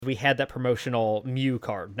we had that promotional Mew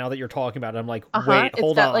card. Now that you're talking about it, I'm like, Uh-huh. wait, It's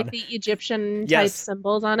hold got on. like the Egyptian type Yes.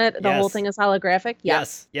 symbols on it. The whole Yes. thing is holographic. Yeah.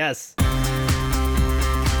 Yes. Yes.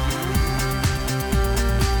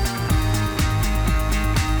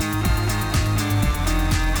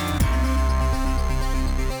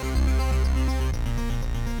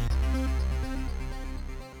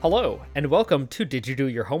 Hello, and welcome to Did You Do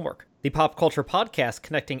Your Homework, the pop culture podcast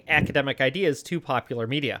connecting academic ideas to popular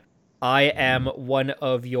media. I am one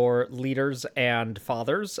of your leaders and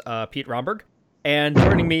fathers, Pete Romberg, and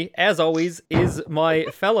joining me, as always, is my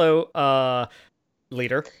fellow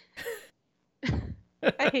leader.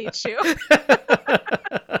 I hate you.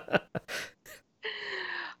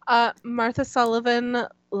 Martha Sullivan,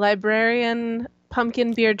 librarian,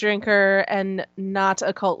 pumpkin beer drinker, and not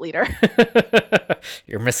a cult leader.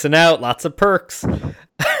 You're missing out. Lots of perks.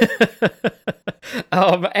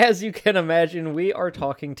 As you can imagine, we are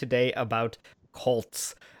talking today about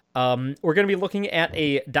cults. We're going to be looking at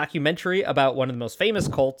a documentary about one of the most famous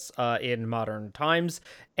cults in modern times,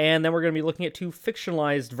 and then we're going to be looking at two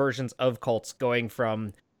fictionalized versions of cults, going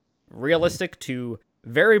from realistic to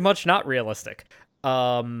very much not realistic.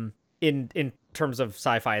 In terms of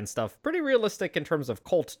sci-fi and stuff, pretty realistic in terms of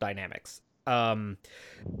cult dynamics.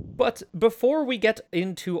 But before we get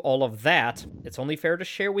into all of that, it's only fair to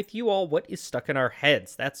share with you all what is stuck in our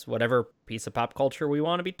heads. That's whatever piece of pop culture we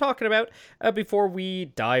want to be talking about before we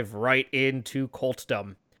dive right into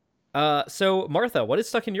cultdom. So Martha, what is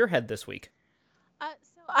stuck in your head this week?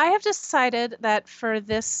 So I have decided that for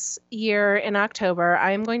this year in October,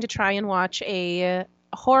 I am going to try and watch a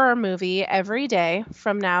horror movie every day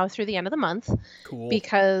from now through the end of the month. Cool.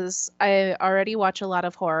 Because I already watch a lot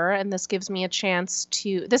of horror, and this gives me a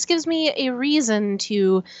reason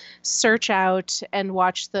to search out and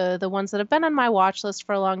watch the ones that have been on my watch list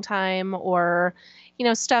for a long time, or,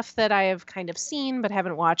 stuff that I have kind of seen but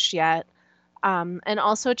haven't watched yet. And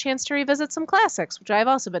also a chance to revisit some classics, which I've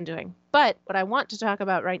also been doing. But what I want to talk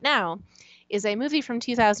about right now is a movie from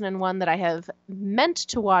 2001 that I have meant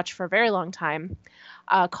to watch for a very long time,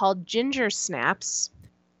 called Ginger Snaps.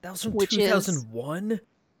 That was from 2001?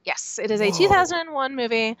 Yes, it is a Whoa. 2001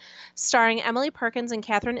 movie starring Emily Perkins and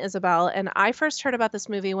Katharine Isabelle. And I first heard about this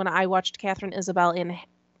movie when I watched Katharine Isabelle in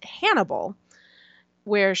Hannibal,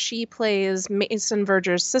 where she plays Mason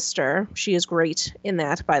Verger's sister. She is great in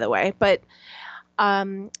that, by the way. But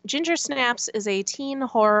Ginger Snaps is a teen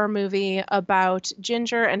horror movie about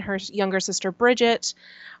Ginger and her younger sister Bridget.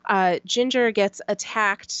 Ginger gets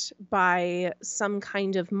attacked by some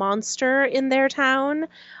kind of monster in their town,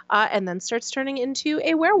 and then starts turning into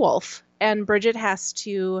a werewolf. And Bridget starts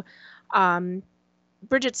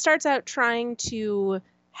out trying to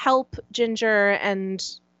help Ginger and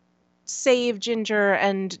save Ginger,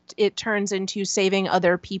 and it turns into saving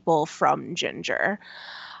other people from Ginger.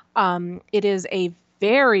 It is a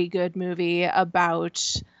very good movie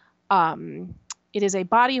about, it is a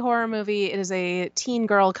body horror movie. It is a teen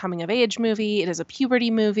girl coming of age movie. It is a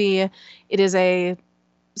puberty movie.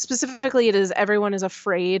 Specifically, everyone is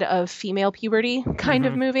afraid of female puberty kind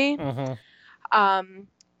of movie. Mm-hmm.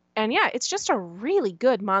 And yeah, it's just a really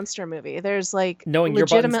good monster movie. There's knowing legitimately... your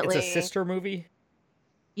buttons, it's a sister movie?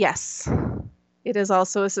 Yes. It is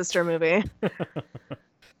also a sister movie.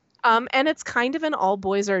 And it's kind of an all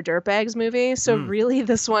boys are dirtbags movie, so really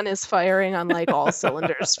this one is firing on all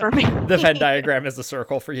cylinders for me. The Venn diagram is a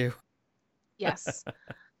circle for you. Yes.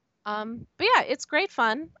 But yeah, it's great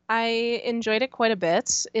fun. I enjoyed it quite a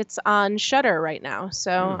bit. It's on Shudder right now,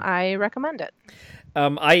 so I recommend it.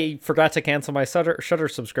 I forgot to cancel my Shudder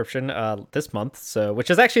subscription this month,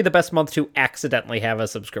 which is actually the best month to accidentally have a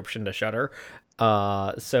subscription to Shudder.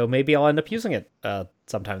 So maybe I'll end up using it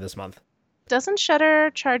sometime this month. Doesn't Shudder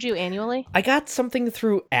charge you annually? I got something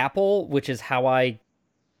through Apple, which is how I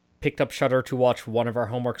picked up Shudder to watch one of our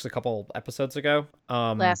homeworks a couple episodes ago.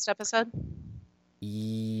 Last episode?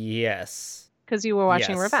 Yes. Because you were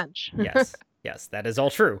watching Revenge. Yes, that is all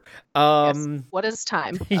true. Yes. What is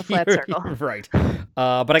time? A flat circle. Right.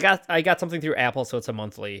 But I got something through Apple, so it's a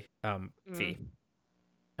monthly fee.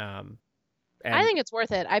 And I think it's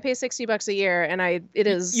worth it. I pay $60 a year, and it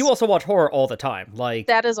is... You also watch horror all the time.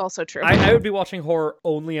 That is also true. I would be watching horror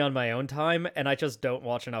only on my own time, and I just don't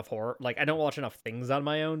watch enough horror. I don't watch enough things on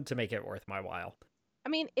my own to make it worth my while. I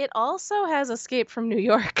mean, it also has Escape from New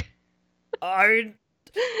York.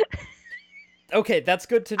 Okay, that's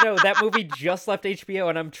good to know. That movie just left HBO,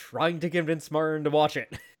 and I'm trying to convince Marin to watch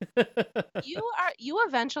it. You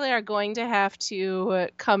eventually are going to have to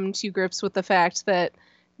come to grips with the fact that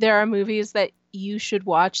there are movies that you should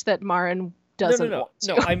watch that Marin doesn't want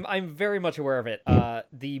to. No. I'm very much aware of it.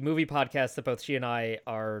 The movie podcast that both she and I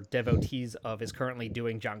are devotees of is currently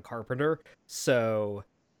doing John Carpenter. So,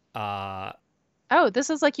 Oh, this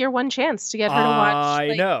is like your one chance to get her to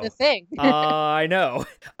watch The Thing. I know.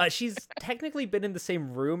 She's technically been in the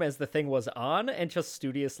same room as The Thing was on, and just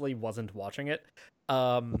studiously wasn't watching it.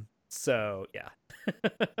 So yeah.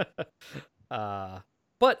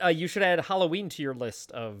 But you should add Halloween to your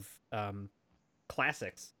list of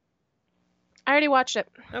classics. I already watched it.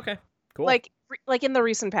 Okay, cool. Like in the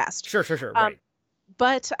recent past. Sure. Right.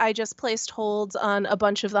 But I just placed holds on a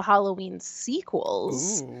bunch of the Halloween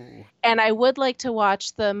sequels. Ooh. And I would like to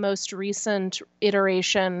watch the most recent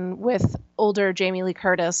iteration with older Jamie Lee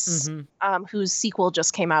Curtis, whose sequel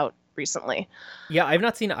just came out recently. Yeah, I've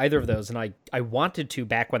not seen either of those, and I wanted to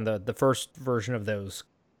back when the first version of those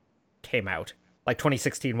came out, like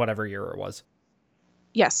 2016, whatever year it was.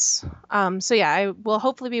 Yes. So yeah, I will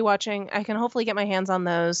hopefully be watching. I can hopefully get my hands on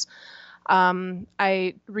those.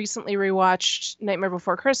 I recently rewatched Nightmare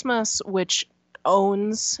Before Christmas, which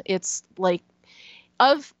it's like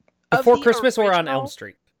Before Christmas original, or on Elm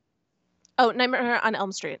Street? Oh, Nightmare on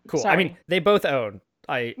Elm Street. Cool. Sorry. I mean, they both own.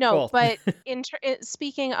 But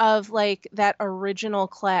speaking of like that original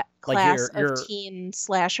class of teen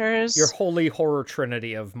slashers, your holy horror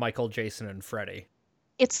trinity of Michael, Jason, and Freddy.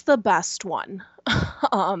 It's the best one.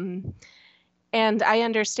 And I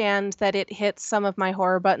understand that it hits some of my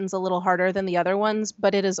horror buttons a little harder than the other ones,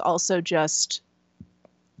 but it is also just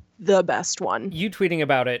the best one. You tweeting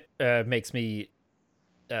about it makes me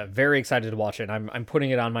very excited to watch it. I'm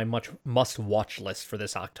putting it on my must-watch list for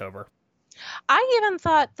this October. I even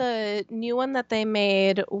thought the new one that they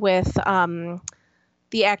made with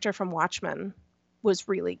the actor from Watchmen was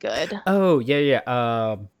really good. Oh,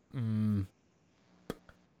 yeah.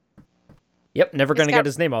 Yep, never going to get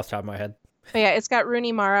his name off the top of my head. But yeah, it's got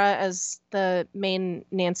Rooney Mara as the main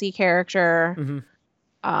Nancy character.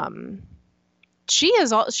 Mm-hmm. She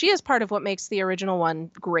is part of what makes the original one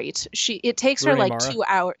great. It takes Rooney her like Mara? 2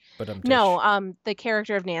 hours. The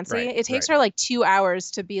character of Nancy. Right, it takes her like 2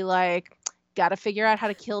 hours to be like, gotta figure out how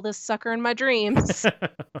to kill this sucker in my dreams.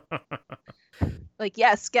 Like,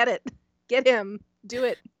 yes, get him, do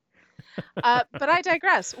it. But I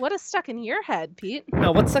digress. What is stuck in your head, Pete?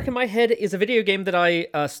 What's stuck in my head is a video game that I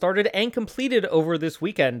started and completed over this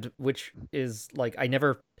weekend, which is like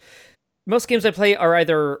most games I play are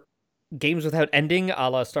either games without ending, a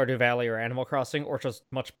la Stardew Valley or Animal Crossing, or just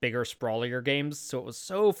much bigger, sprawlier games. So it was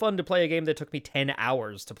so fun to play a game that took me 10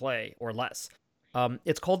 hours to play or less.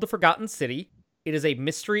 It's called The Forgotten City. It is a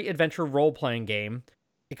mystery adventure role-playing game.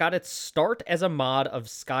 It got its start as a mod of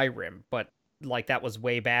Skyrim, but like that was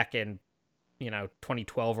way back in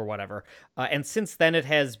 2012 or whatever, and since then it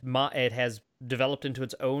has developed into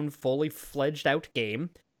its own fully fledged out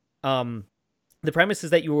game. The premise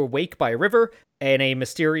is that you awake by a river and a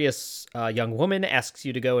mysterious young woman asks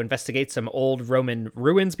you to go investigate some old Roman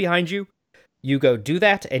ruins behind you. You go do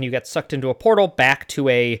that and you get sucked into a portal back to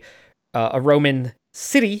a Roman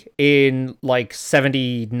city in like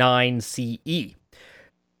 79 CE.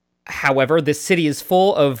 However, this city is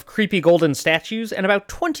full of creepy golden statues and about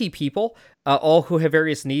 20 people, all who have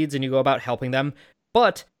various needs, and you go about helping them.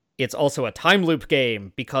 But it's also a time loop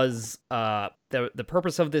game because the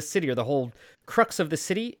purpose of this city, or the whole crux of the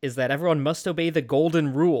city, is that everyone must obey the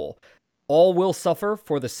golden rule. All will suffer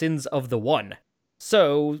for the sins of the one.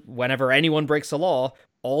 So, whenever anyone breaks the law,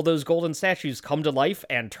 all those golden statues come to life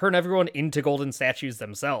and turn everyone into golden statues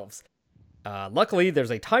themselves. Luckily, there's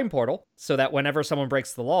a time portal, so that whenever someone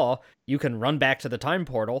breaks the law, you can run back to the time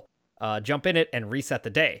portal, jump in it, and reset the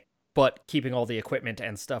day, but keeping all the equipment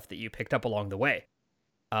and stuff that you picked up along the way.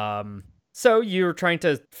 So you're trying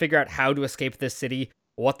to figure out how to escape this city,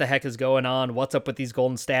 what the heck is going on, what's up with these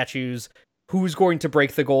golden statues, who's going to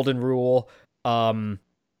break the golden rule, and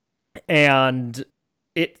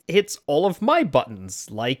it hits all of my buttons,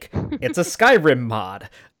 like, it's a Skyrim mod.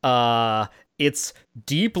 It's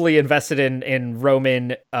deeply invested in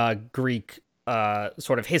Roman, Greek,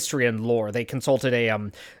 sort of history and lore. They consulted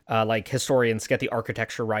like historians to get the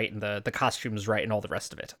architecture right and the costumes right and all the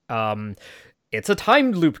rest of it. It's a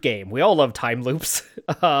time loop game. We all love time loops.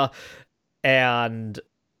 And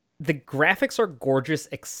the graphics are gorgeous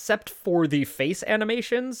except for the face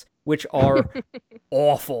animations, which are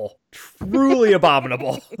awful, truly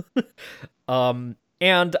abominable.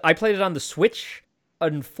 And I played it on the Switch.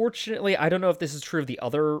 Unfortunately, I don't know if this is true of the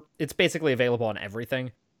other. It's basically available on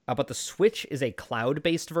everything. But the Switch is a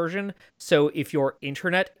cloud-based version. So if your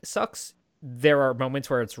internet sucks, there are moments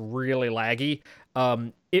where it's really laggy.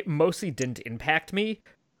 It mostly didn't impact me.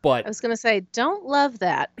 But I was gonna say, don't love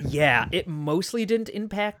that. yeah, it mostly didn't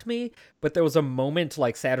impact me, but there was a moment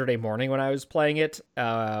like Saturday morning when I was playing it,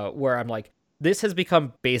 where I'm like, this has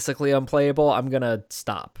become basically unplayable. I'm gonna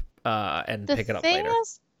stop and The pick it up thing later.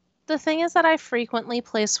 is, the thing is that I frequently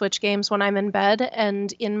play Switch games when I'm in bed,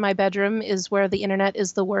 and in my bedroom is where the internet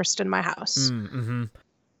is the worst in my house. Mm-hmm.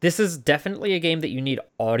 This is definitely a game that you need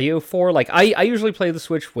audio for. Like I usually play the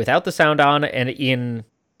Switch without the sound on and in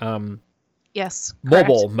um Yes, correct.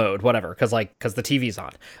 mobile mode, whatever, because the TV's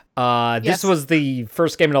on. This Yes. was the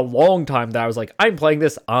first game in a long time that I was like, I'm playing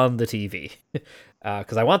this on the TV,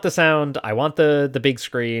 because I want the sound, I want the big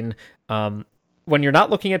screen. When you're not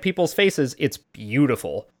looking at people's faces, it's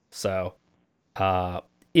beautiful. So, uh,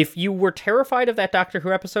 if you were terrified of that Doctor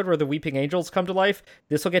Who episode where the Weeping Angels come to life,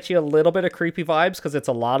 this will get you a little bit of creepy vibes because it's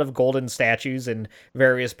a lot of golden statues in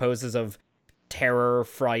various poses of terror,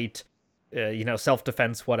 fright,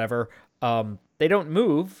 self-defense, whatever. They don't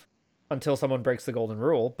move until someone breaks the golden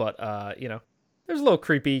rule, but there's a little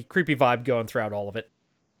creepy vibe going throughout all of it.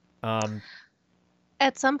 Um,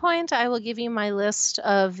 At some point, I will give you my list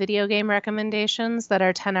of video game recommendations that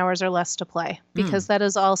are 10 hours or less to play, hmm, because that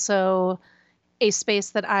is also a space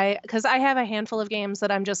that because I have a handful of games that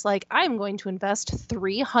I'm just like, I'm going to invest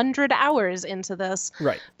 300 hours into this.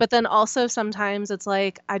 right. But then also sometimes it's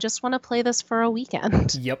like, I just want to play this for a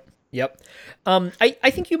weekend. Yep. I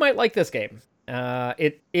think you might like this game.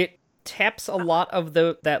 It taps a lot of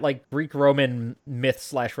that like Greek Roman myth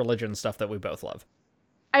slash religion stuff that we both love.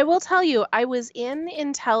 I will tell you, I was in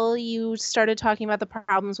until you started talking about the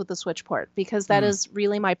problems with the Switch port, because that Mm, is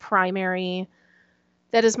really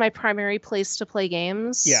that is my primary place to play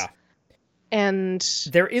games. yeah, And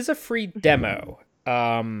there is a free demo.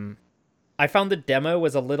 I found the demo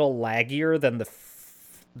was a little laggier than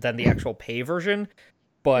than the actual pay version,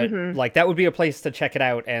 but mhm, like that would be a place to check it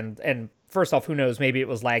out. And first off, who knows? Maybe it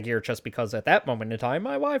was laggier just because at that moment in time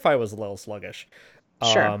my Wi-Fi was a little sluggish.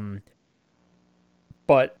 sure. Um,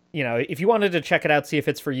 but if you wanted to check it out, see if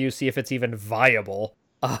it's for you, see if it's even viable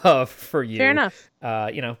for Fair you, enough.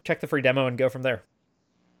 check the free demo and go from there.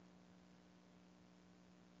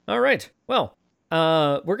 All right. Well,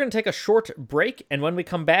 we're going to take a short break, and when we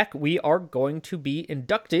come back, we are going to be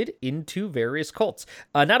inducted into various cults.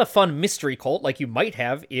 Not a fun mystery cult like you might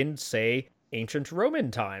have in, say, ancient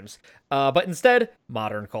Roman times, but instead,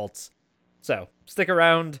 modern cults. So, stick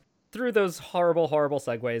around through those horrible, horrible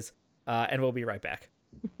segues, and we'll be right back.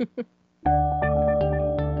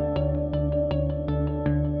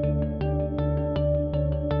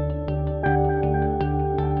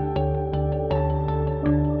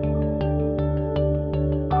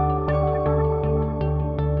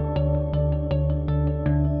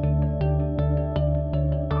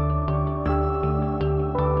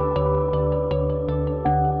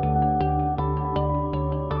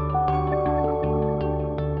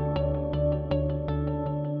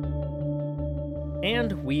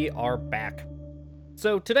 And we are back.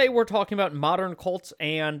 So today we're talking about modern cults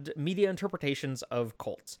and media interpretations of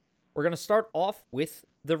cults. We're going to start off with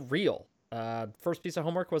The Real. First piece of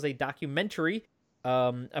homework was a documentary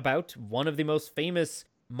about one of the most famous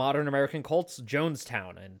modern American cults,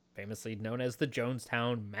 Jonestown, and famously known as the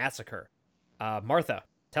Jonestown Massacre. Martha,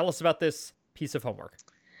 tell us about this piece of homework.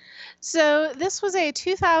 So, this was a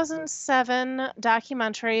 2007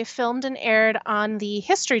 documentary filmed and aired on the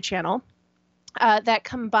History Channel, that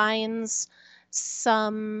combines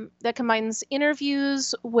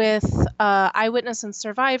interviews with eyewitness and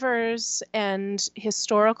survivors and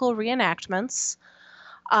historical reenactments.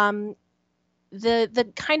 The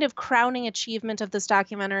kind of crowning achievement of this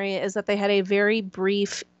documentary is that they have a very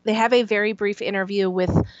brief interview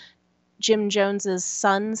with Jim Jones's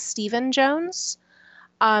son, Stephen Jones,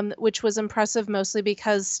 which was impressive mostly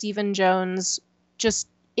because Stephen Jones, just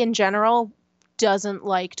in general, doesn't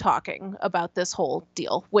like talking about this whole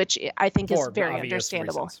deal, which I think is For very obvious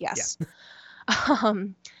understandable. reasons. Yes. Yeah.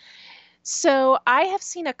 Um, so I have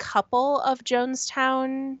seen a couple of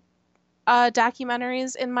Jonestown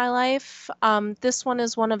documentaries in my life. This one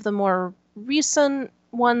is one of the more recent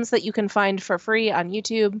ones that you can find for free on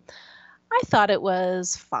YouTube. I thought it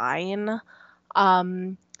was fine.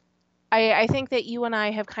 I think that you and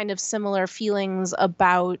I have kind of similar feelings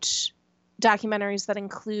about documentaries that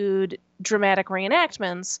include dramatic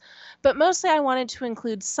reenactments, but mostly I wanted to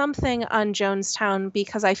include something on Jonestown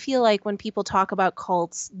because I feel like when people talk about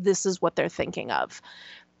cults, this is what they're thinking of.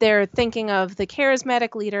 They're thinking of the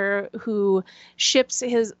charismatic leader who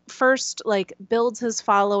builds his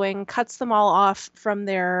following, cuts them all off from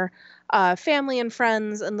their family and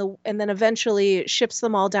friends, and then eventually ships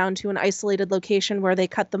them all down to an isolated location where they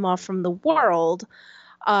cut them off from the world,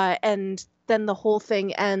 and then the whole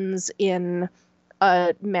thing ends in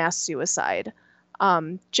a mass suicide.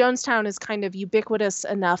 Jonestown is kind of ubiquitous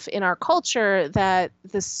enough in our culture that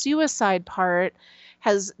the suicide part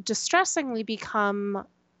has distressingly become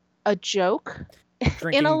a joke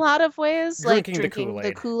in a lot of ways, like drinking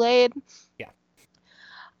the Kool-Aid. Yeah.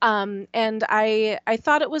 And I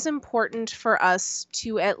thought it was important for us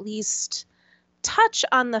to at least touch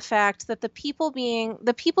on the fact that the people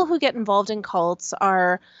who get involved in cults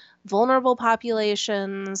are vulnerable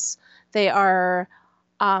populations. They are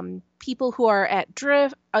people who are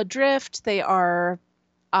adrift. They are,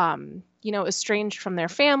 estranged from their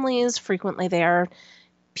families. Frequently, they are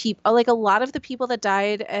people, like a lot of the people that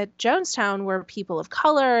died at Jonestown were people of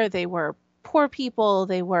color. They were poor people.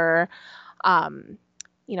 They were,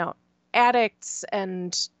 addicts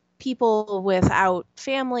and people without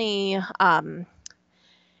family.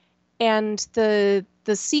 And the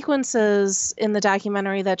sequences in the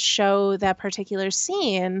documentary that show that particular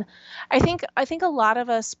scene, I think a lot of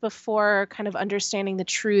us, before kind of understanding the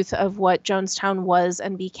truth of what Jonestown was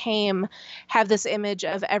and became, have this image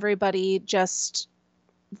of everybody just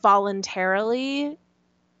voluntarily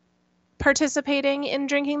participating in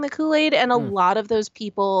drinking the Kool-Aid, and a lot of those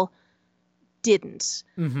people didn't.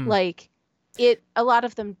 Like, a lot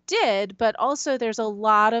of them did, but also there's a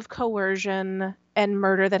lot of coercion and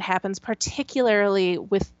murder that happens, particularly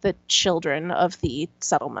with the children of the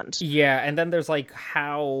settlement. Yeah, and then there's like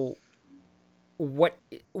what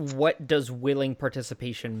does willing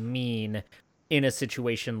participation mean in a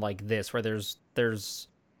situation like this, where there's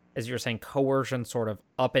as you're saying, coercion sort of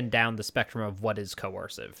up and down the spectrum of what is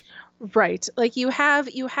coercive. Right. Like you have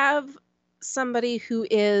somebody who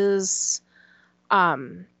is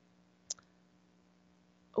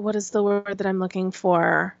what is the word that I'm looking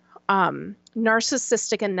for?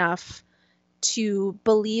 Narcissistic enough to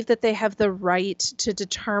believe that they have the right to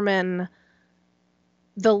determine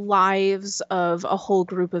the lives of a whole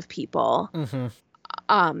group of people.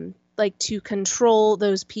 Like to control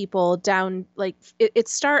those people down. Like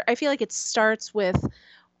I feel like it starts with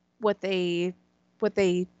where they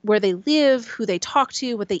live, who they talk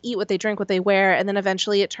to, what they eat, what they drink, what they wear, and then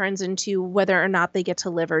eventually it turns into whether or not they get to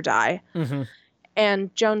live or die.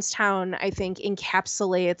 And Jonestown, I think,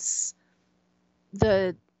 encapsulates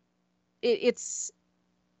it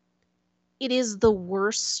is the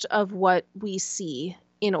worst of what we see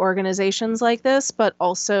in organizations like this, but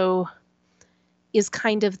also is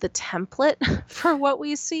kind of the template for what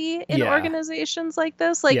we see in organizations like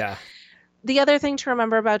this. Like, the other thing to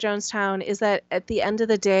remember about Jonestown is that at the end of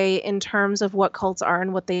the day, in terms of what cults are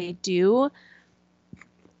and what they do,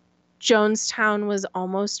 Jonestown was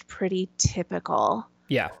almost pretty typical.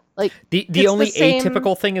 Yeah. Like the only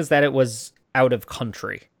atypical thing is that it was out of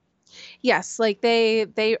country. Yes, like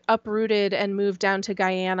they uprooted and moved down to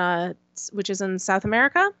Guyana, which is in South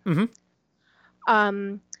America.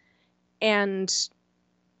 And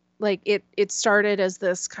like it started as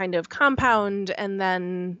this kind of compound, and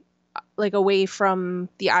then like away from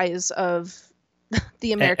the eyes of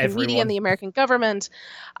the American media and the American government.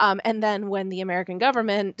 And then when the American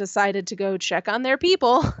government decided to go check on their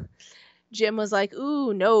people, Jim was like,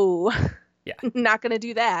 ooh, no, not going to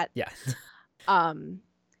do that. Yeah.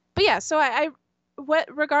 But yeah, so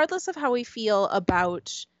regardless of how we feel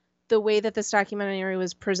about the way that this documentary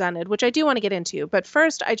was presented, which I do want to get into, but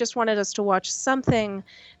first I just wanted us to watch something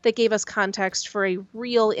that gave us context for a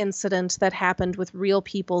real incident that happened with real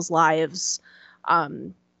people's lives,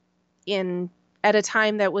 at a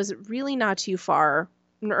time that was really not too far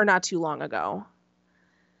or not too long ago.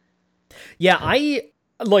 Yeah,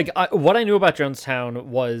 what I knew about Jonestown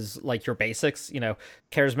was like your basics,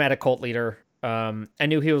 charismatic cult leader. I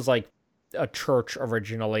knew he was like a church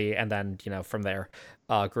originally, and then, from there,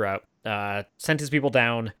 grew out, sent his people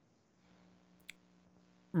down,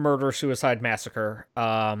 murder, suicide, massacre,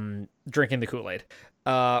 drinking the Kool-Aid.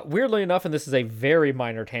 Weirdly enough, and this is a very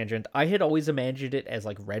minor tangent, I had always imagined it as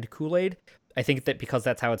like red Kool-Aid. I think that because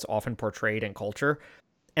that's how it's often portrayed in culture.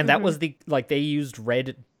 And that was they used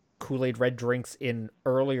red Kool-Aid, red drinks in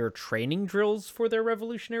earlier training drills for their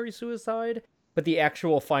revolutionary suicide. But the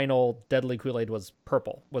actual final deadly Kool-Aid was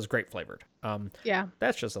purple, was grape flavored.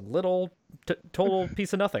 That's just a little total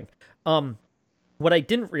piece of nothing. What I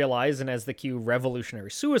didn't realize, and as the cue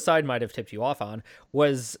revolutionary suicide might have tipped you off on,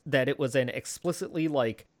 was that it was an explicitly,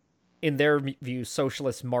 like, in their view,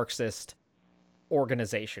 socialist Marxist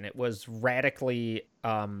organization. It was radically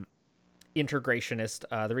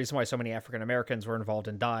integrationist. The reason why so many African Americans were involved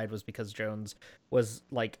and died was because Jones was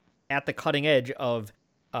like at the cutting edge of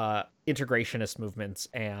integrationist movements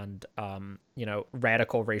and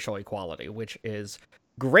radical racial equality, which is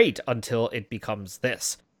great until it becomes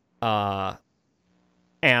this. And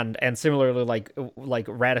similarly, like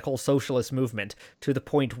radical socialist movement, to the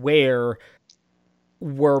point where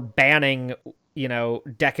we're banning,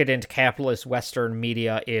 decadent capitalist Western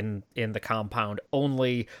media in the compound.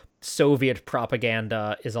 Only Soviet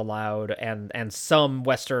propaganda is allowed, and some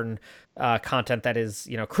Western content that is,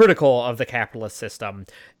 critical of the capitalist system.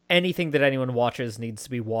 Anything that anyone watches needs to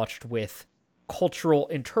be watched with cultural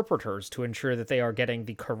interpreters to ensure that they are getting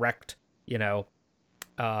the correct,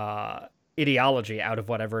 ideology out of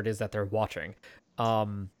whatever it is that they're watching.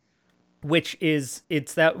 Which is,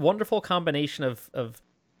 it's that wonderful combination of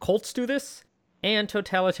cults do this and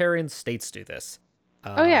totalitarian states do this.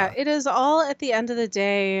 Oh yeah, it is all at the end of the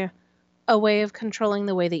day a way of controlling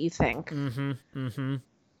the way that you think.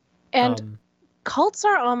 And cults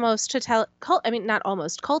are almost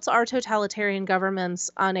cults are totalitarian governments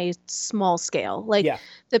on a small scale. Like,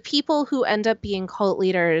 the people who end up being cult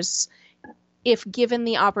leaders, if given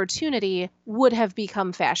the opportunity, would have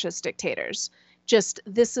become fascist dictators. Just,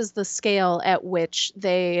 this is the scale at which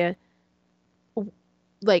they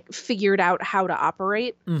figured out how to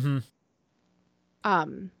operate. And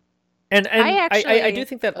I do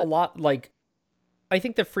think that a lot, I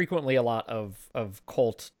think that frequently a lot of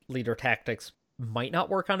cult leader tactics might not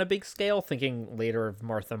work on a big scale, thinking later of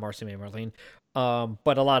Martha, Marcy May, Marlene,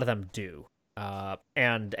 but a lot of them do.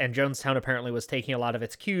 And Jonestown apparently was taking a lot of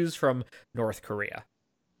its cues from North Korea.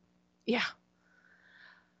 Yeah.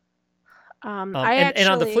 And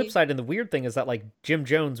on the flip side, and the weird thing is that, like, Jim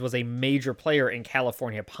Jones was a major player in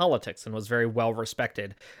California politics and was very well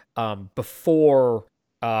respected before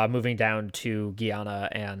moving down to Guyana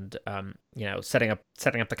and setting up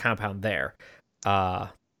the compound there. But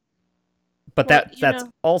that's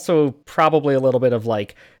also probably a little bit of,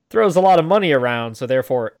 like, throws a lot of money around, so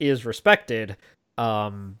therefore is respected,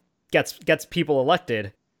 gets people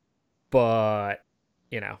elected, but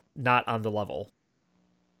not on the level.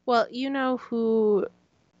 Well, who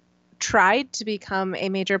tried to become a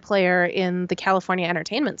major player in the California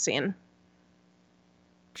entertainment scene?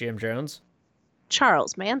 Jim Jones?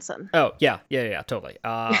 Charles Manson. Oh, yeah, totally.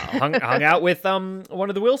 Hung out with one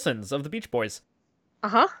of the Wilsons of the Beach Boys.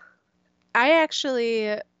 Uh-huh. I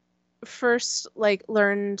actually first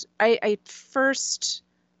learned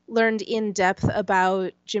in depth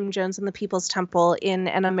about Jim Jones and the People's Temple in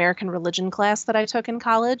an American religion class that I took in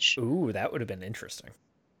college. Ooh, that would have been interesting.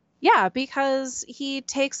 Yeah, because he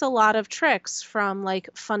takes a lot of tricks from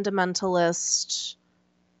fundamentalist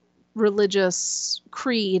religious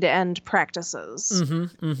creed and practices.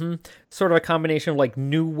 Sort of a combination of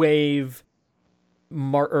new wave,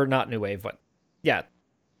 or not new wave, but yeah,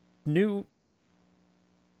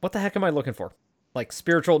 what the heck am I looking for?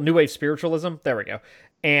 New wave spiritualism. There we go.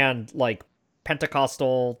 And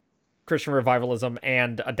Pentecostal Christian revivalism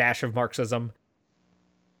and a dash of Marxism.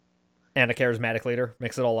 And a charismatic leader.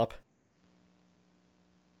 Mix it all up.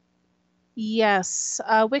 Yes.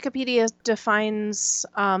 Wikipedia defines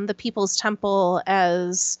the People's Temple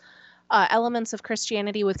as elements of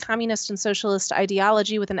Christianity with communist and socialist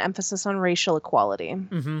ideology with an emphasis on racial equality.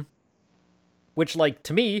 Which,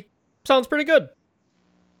 to me, sounds pretty good.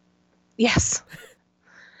 Yes.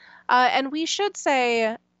 And we should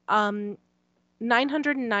say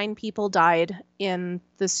 909 people died in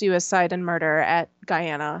the suicide and murder at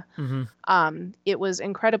Guyana. It was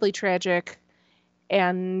incredibly tragic,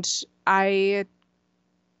 and the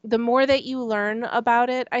more that you learn about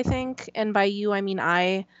it, I think, and by you I mean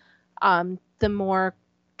the more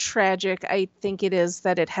tragic I think it is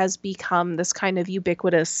that it has become this kind of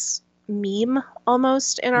ubiquitous meme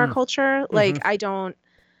almost in our culture.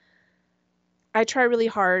 I try really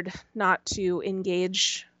hard not to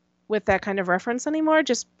engage with that kind of reference anymore,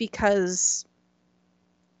 just because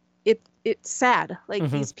it's sad.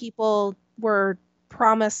 These people were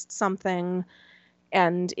promised something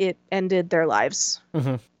and it ended their lives.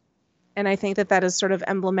 And I think that is sort of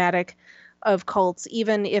emblematic of cults.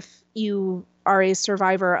 Even if you are a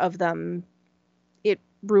survivor of them, it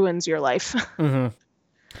ruins your life. And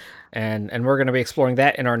we're going to be exploring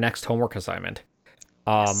that in our next homework assignment.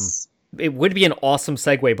 Yes. It would be an awesome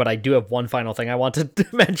segue, but I do have one final thing I wanted to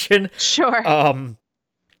mention. Sure.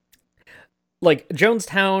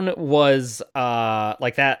 Jonestown was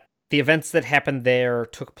that. The events that happened there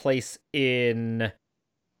took place in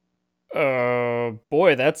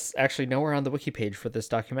that's actually nowhere on the wiki page for this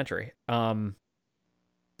documentary. There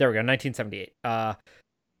we go, 1978.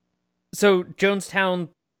 So Jonestown,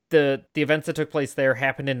 the events that took place there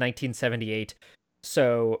happened in 1978.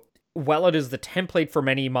 So while it is the template for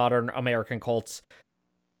many modern American cults,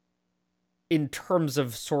 in terms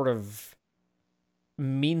of sort of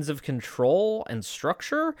means of control and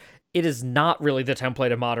structure, it is not really the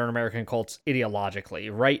template of modern American cults ideologically.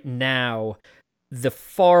 Right now, the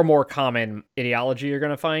far more common ideology you're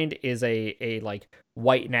going to find is a like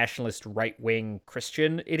white nationalist right-wing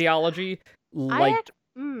Christian ideology.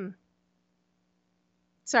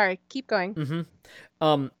 Sorry, keep going.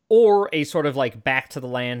 Or a sort of like back to the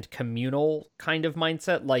land communal kind of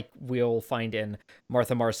mindset, like we'll find in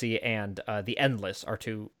Martha Marcy and The Endless, our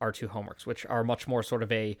two homeworks, which are much more sort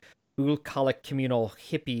of a bucolic communal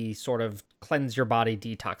hippie sort of cleanse your body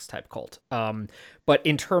detox type cult. But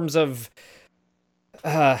in terms of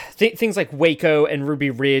things like Waco and Ruby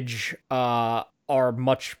Ridge are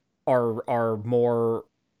more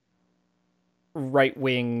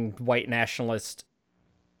right-wing white nationalist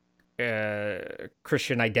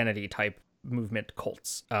Christian identity type movement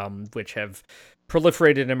cults, which have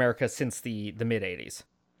proliferated in America since the mid 80s.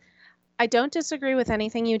 I don't disagree with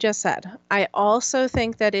anything you just said. I also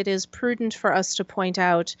think that it is prudent for us to point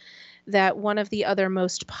out that one of the other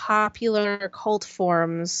most popular cult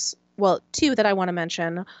forms, well, two that I want to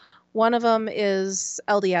mention, one of them is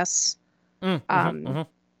LDS.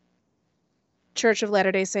 Church of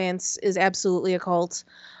Latter-day Saints is absolutely a cult.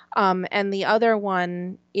 And the other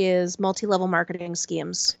one is multi-level marketing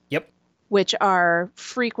schemes. Yep. Which are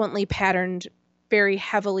frequently patterned very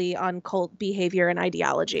heavily on cult behavior and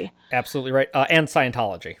ideology. Absolutely right. And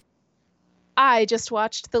Scientology. I just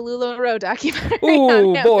watched the LuLaRoe documentary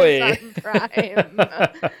on Amazon Prime,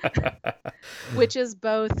 which is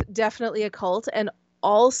both definitely a cult and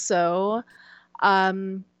also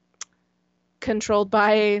controlled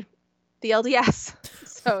by the LDS.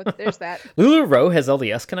 So there's that. LuLaRoe has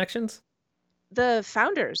LDS connections? The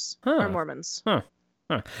founders are Mormons.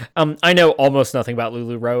 I know almost nothing about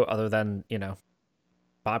LuLaRoe other than,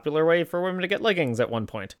 popular way for women to get leggings at one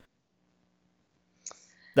point.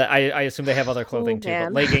 That I assume they have other clothing too,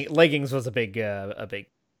 but leggings was a big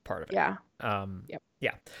part of it. Yeah. Yep.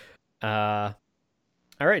 Yeah.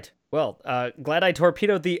 All right. Well, glad I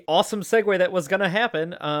torpedoed the awesome segue that was gonna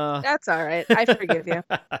happen. That's all right. I forgive you.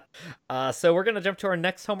 So we're gonna jump to our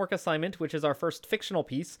next homework assignment, which is our first fictional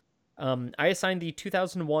piece. I assigned the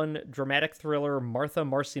 2001 dramatic thriller Martha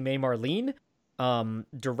Marcy May Marlene,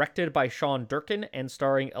 directed by Sean Durkin and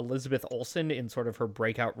starring Elizabeth Olsen in sort of her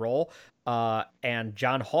breakout role, and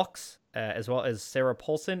John Hawkes, as well as Sarah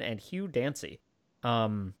Paulson and Hugh Dancy.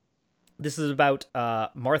 This is about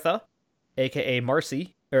Martha, aka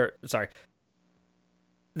Marcy,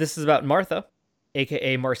 this is about Martha,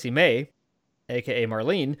 aka Marcy May, aka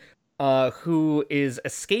Marlene, who is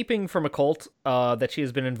escaping from a cult that she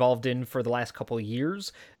has been involved in for the last couple of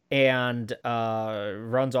years, and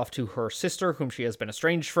runs off to her sister, whom she has been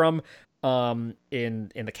estranged from,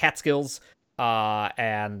 in the Catskills,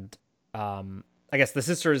 and I guess the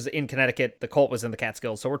sister's in Connecticut, the cult was in the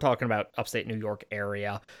Catskills, so we're talking about upstate New York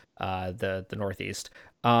area, the Northeast,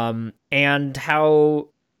 and how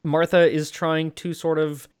Martha is trying to sort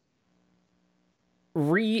of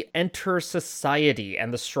re-enter society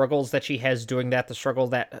and the struggles that she has doing that, the struggle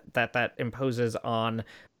that imposes on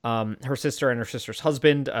her sister and her sister's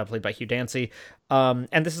husband, played by Hugh Dancy.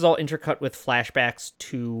 And this is all intercut with flashbacks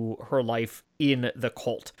to her life in the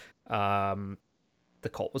cult. The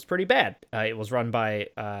cult was pretty bad. It was run by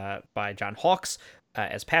John Hawkes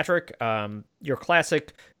as Patrick, your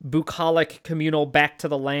classic bucolic communal back to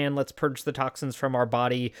the land, let's purge the toxins from our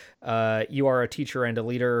body, you are a teacher and a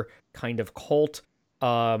leader kind of cult,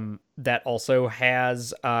 that also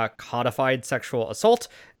has codified sexual assault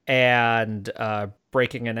and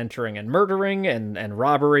breaking and entering and murdering and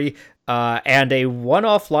robbery, and a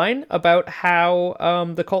one-off line about how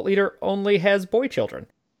the cult leader only has boy children.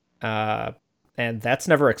 And that's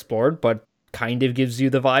never explored, but kind of gives you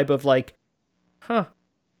the vibe of like,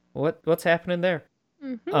 what's happening there?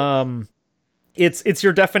 Mm-hmm. It's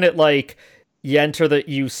your definite like,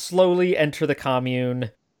 you slowly enter the commune,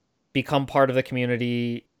 become part of the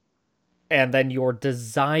community, and then your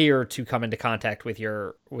desire to come into contact with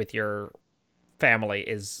your family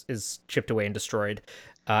is chipped away and destroyed.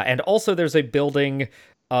 And also there's a building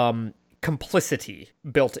complicity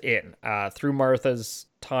built in. Through Martha's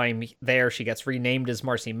time there, she gets renamed as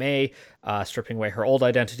Marcy May, stripping away her old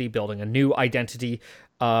identity, building a new identity,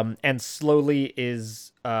 and slowly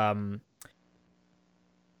is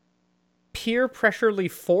peer pressurely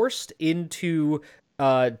forced into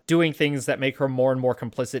doing things that make her more and more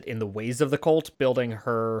complicit in the ways of the cult, building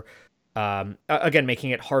her, again,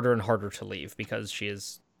 making it harder and harder to leave because she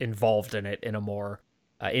is involved in it in a more,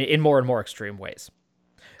 in more and more extreme ways.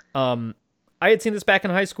 I had seen this back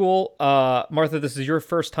in high school. Martha, this is your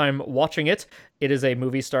first time watching it. It is a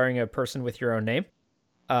movie starring a person with your own name.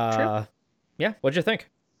 True. Yeah, what'd you think?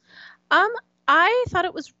 I thought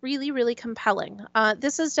it was really, really compelling.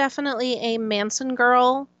 This is definitely a Manson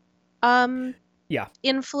girl um, Yeah.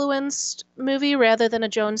 influenced movie rather than a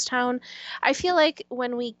Jonestown. I feel like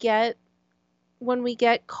when we get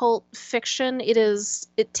cult fiction,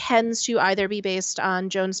 it tends to either be based on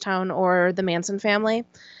Jonestown or the Manson family,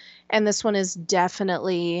 and this one is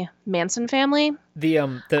definitely Manson family.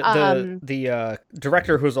 The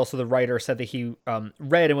director, who's also the writer, said that he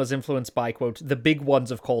read and was influenced by, quote, the big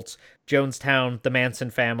ones of cults: Jonestown, the Manson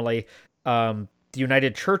family, the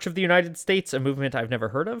United Church of the United States, a movement I've never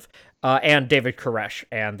heard of, and David Koresh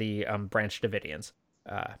and the Branch Davidians,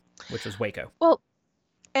 which was Waco. Well,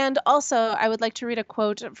 and also I would like to read a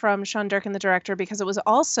quote from Sean Durkin, the director, because it was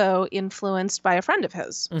also influenced by a friend of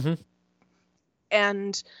his. Mm-hmm.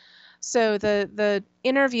 And so the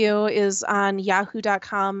interview is on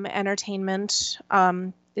Yahoo.com Entertainment.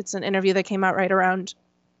 It's an interview that came out right around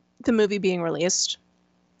the movie being released.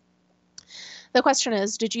 The question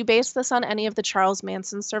is, did you base this on any of the Charles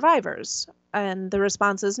Manson survivors? And the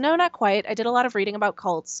response is, no, not quite. I did a lot of reading about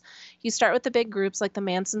cults. You start with the big groups like the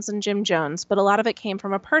Mansons and Jim Jones, but a lot of it came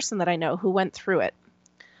from a person that I know who went through it.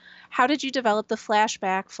 How did you develop the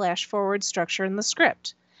flashback, flash forward structure in the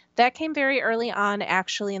script? That came very early on,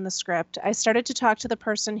 actually, in the script. I started to talk to the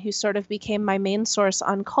person who sort of became my main source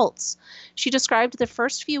on cults. She described the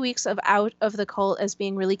first few weeks of Out of the Cult as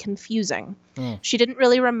being really confusing. She didn't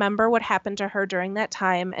really remember what happened to her during that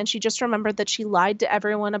time, and she just remembered that she lied to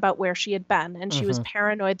everyone about where she had been, and she was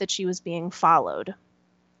paranoid that she was being followed.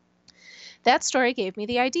 That story gave me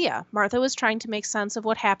the idea. Martha was trying to make sense of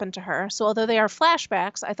what happened to her, so although they are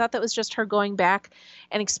flashbacks, I thought that was just her going back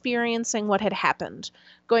and experiencing what had happened.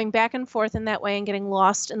 Going back and forth in that way and getting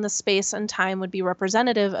lost in the space and time would be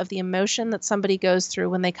representative of the emotion that somebody goes through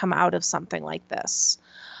when they come out of something like this.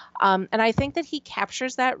 And I think that he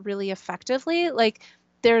captures that really effectively. Like,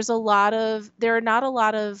 there are not a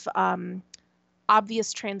lot of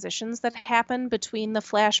obvious transitions that happen between the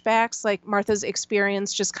flashbacks. Like, Martha's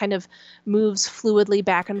experience just kind of moves fluidly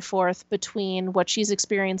back and forth between what she's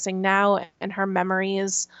experiencing now and her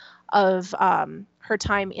memories of her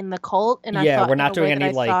time in the cult. And I Yeah, thought we're in a not way doing that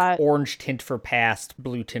any I like thought, orange tint for past,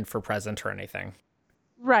 blue tint for present, or anything.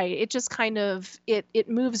 right, it just kind of it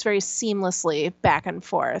moves very seamlessly back and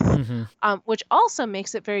forth, Mm-hmm. which also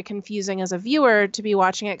makes it very confusing as a viewer to be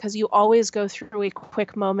watching it, because you always go through a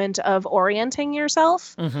quick moment of orienting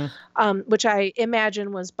yourself, Mm-hmm. which I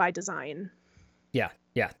imagine was by design. Yeah,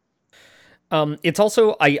 yeah. It's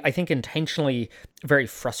also, I think, intentionally very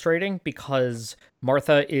frustrating because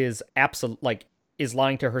Martha is is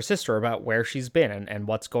lying to her sister about where she's been and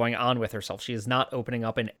what's going on with herself. She is not opening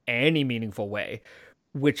up in any meaningful way,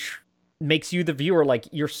 which makes you, the viewer, like,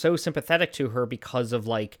 you're so sympathetic to her because of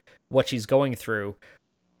like what she's going through.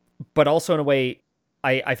 But also in a way,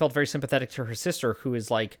 I felt very sympathetic to her sister, who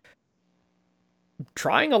is like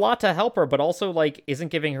trying a lot to help her, but also like isn't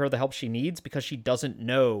giving her the help she needs because she doesn't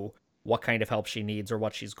know what kind of help she needs or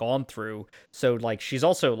what she's gone through. So like she's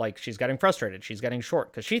also like she's getting frustrated, she's getting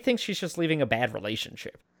short because she thinks she's just leaving a bad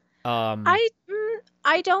relationship. Um, I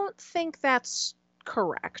I don't think that's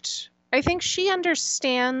correct. I think she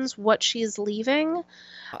understands what she's leaving.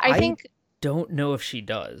 I I think, don't know if she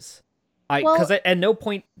does. I well, because at no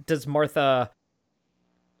point does Martha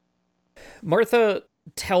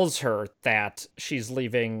tells her that she's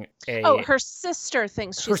leaving oh, a her sister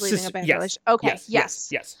thinks her she's leaving a sister. bad Yes, relationship. Okay, yes, yes,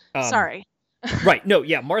 yes. yes. Sorry. Right. No,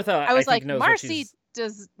 yeah, Martha, I I was think like, knows what Marcy she's.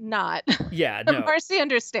 does not. Yeah, no. Marcy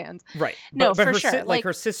understands. Right. No, But for her sure. like Like,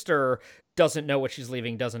 her sister doesn't know what she's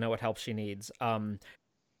leaving, doesn't know what help she needs.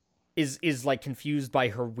 Is like confused by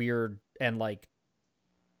her weird and like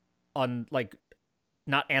like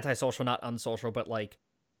not antisocial, not unsocial, but like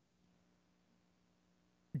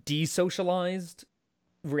desocialized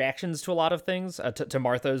reactions to a lot of things, to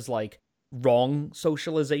Martha's like wrong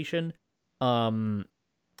socialization. Um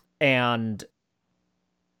and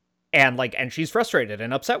and she's frustrated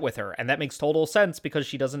and upset with her, and that makes total sense because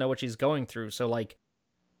she doesn't know what she's going through. So like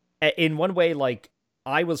in one way, like,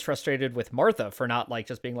 I was frustrated with Martha for not like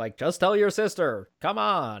just being like, just tell your sister, come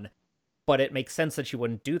on. But it makes sense that she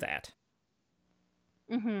wouldn't do that.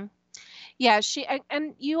 hmm yeah,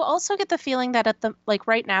 and you also get the feeling that at the like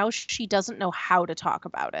right now she doesn't know how to talk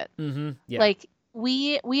about it. Mm-hmm. Yeah. Like,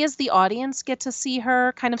 we as the audience get to see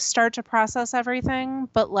her kind of start to process everything,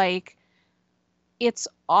 but like, it's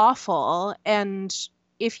awful. And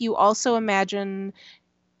if you also imagine,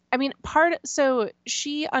 I mean, so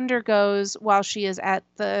she undergoes, while she is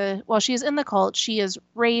in the cult, she is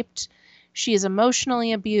raped, She is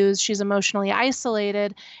emotionally abused. She's emotionally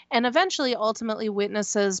isolated, and eventually, ultimately,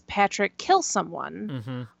 witnesses Patrick kill someone.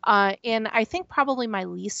 Mm-hmm. In I think probably my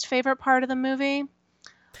least favorite part of the movie.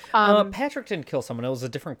 Patrick didn't kill someone. It was a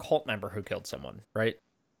different cult member who killed someone, right?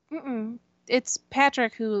 It's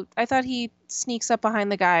Patrick who I thought he sneaks up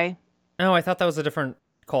behind the guy. Oh, I thought that was a different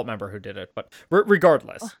cult member who did it. But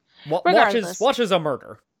regardless, Regardless, watches a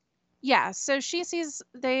murder. yeah. So she sees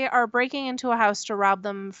they are breaking into a house to rob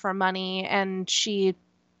them for money, and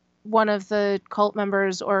one of the cult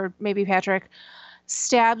members, or maybe Patrick,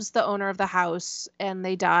 stabs the owner of the house, and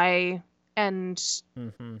they die. And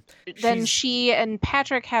Mm-hmm. then she and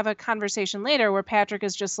Patrick have a conversation later where Patrick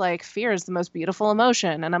is just like, fear is the most beautiful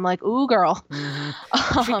emotion, and I'm like, ooh, girl.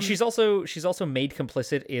 Mm-hmm. She's also made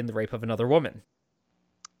complicit in the rape of another woman.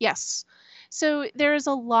 Yes. So there's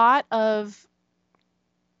a lot of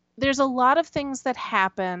things that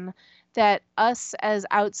happen that us as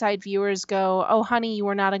outside viewers go, oh, honey, you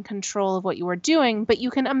were not in control of what you were doing. But you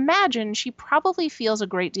can imagine she probably feels a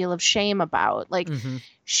great deal of shame about. Like,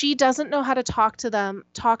 she doesn't know how to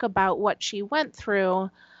talk about what she went through,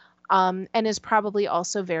 and is probably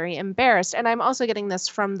also very embarrassed. And I'm also getting this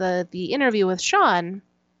from the interview with Sean.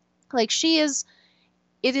 Like, it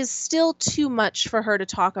is still too much for her to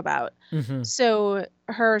talk about. So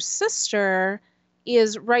her sister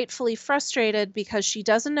is rightfully frustrated because she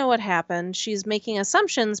doesn't know what happened. She's making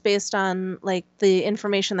assumptions based on like the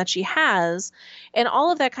information that she has. And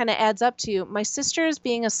all of that kind of adds up to my sister is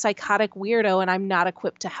being a psychotic weirdo and I'm not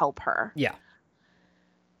equipped to help her. Yeah.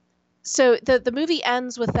 So the movie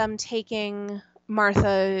ends with them taking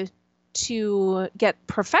Martha to get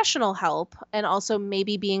professional help and also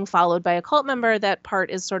maybe being followed by a cult member. That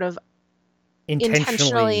part is sort of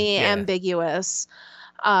intentionally ambiguous.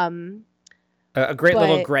 A great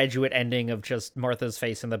little graduate ending of just Martha's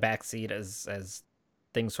face in the backseat as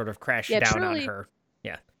things sort of crash down on her.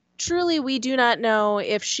 Yeah. Truly, we do not know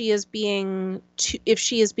if she is being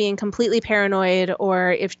completely paranoid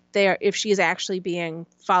or if she is actually being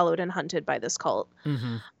followed and hunted by this cult.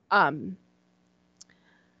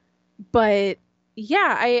 But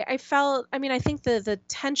yeah, I felt, I mean, I think the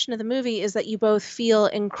tension of the movie is that you both feel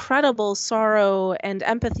incredible sorrow and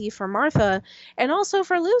empathy for Martha and also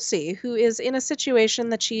for Lucy, who is in a situation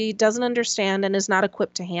that she doesn't understand and is not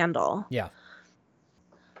equipped to handle. Yeah.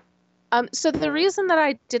 So the reason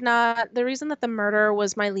that the murder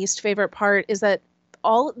was my least favorite part is that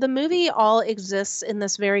the movie all exists in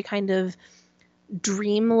this very kind of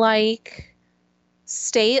dreamlike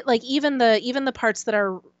state. Like even the parts that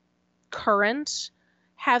are current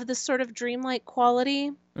have this sort of dreamlike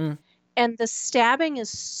quality. And the stabbing is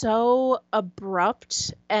so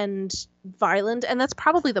abrupt and violent, and that's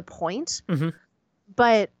probably the point.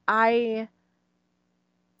 But I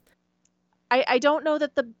don't know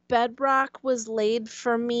that the bedrock was laid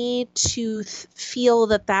for me to feel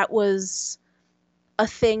that was a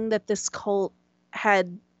thing that this cult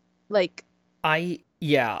had, like. I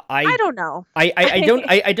don't know.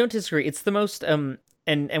 I don't disagree. It's the most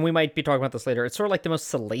and we might be talking about this later. It's sort of like the most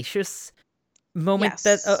salacious moment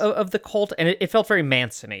that of the cult, and it felt very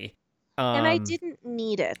Manson-y. And I didn't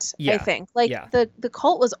need it. I think the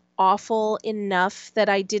cult was awful enough that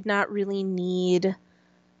I did not really need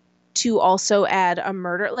to also add a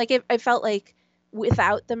murder. Like I felt like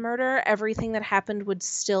without the murder, everything that happened would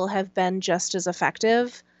still have been just as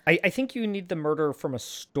effective. I think you need the murder from a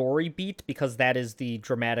story beat because that is the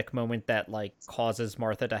dramatic moment that like causes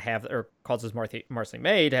Martha Marcy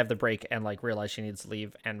May to have the break and like realize she needs to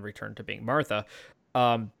leave and return to being Martha.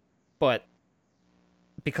 But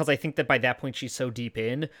because I think that by that point she's so deep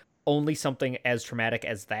in, only something as traumatic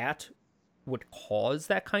as that would cause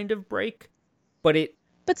that kind of break. But then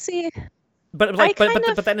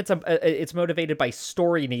it's motivated by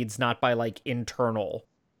story needs, not by like internal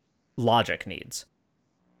logic needs.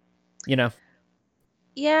 You know?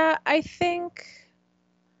 Yeah, I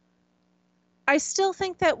still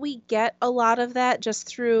think that we get a lot of that just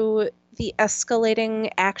through the escalating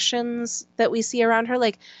actions that we see around her,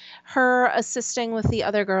 like her assisting with the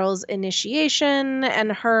other girl's initiation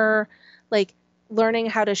and her like learning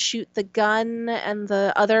how to shoot the gun and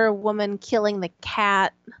the other woman killing the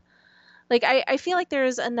cat. Like, I feel like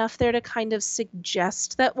there's enough there to kind of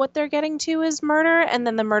suggest that what they're getting to is murder, and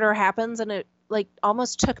then the murder happens and it like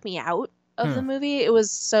almost took me out of the movie. It was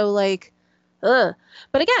so like, ugh.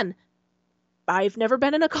 But again, I've never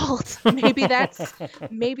been in a cult. Maybe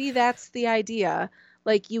that's the idea.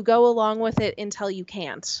 Like, you go along with it until you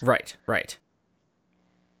can't. Right.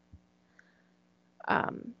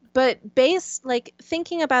 But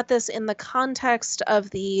thinking about this in the context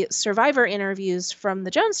of the survivor interviews from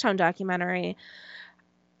the Jonestown documentary,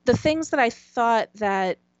 the things that I thought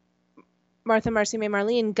that Martha Marcy May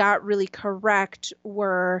Marlene got really correct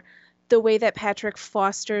were the way that Patrick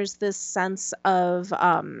fosters this sense of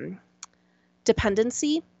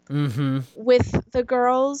dependency Mm-hmm. with the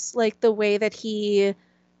girls, like the way that he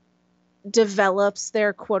develops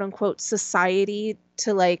their quote unquote society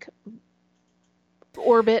to like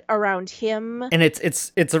orbit around him. And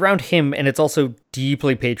it's around him, and it's also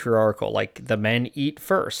deeply patriarchal. Like the men eat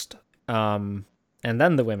first, and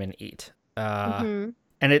then the women eat. Hmm.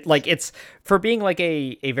 And it's for being like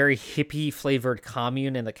a very hippie flavored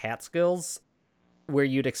commune in the Catskills, where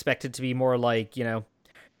you'd expect it to be more like,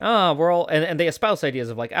 we're all, and they espouse ideas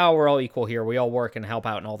of like, oh, we're all equal here, we all work and help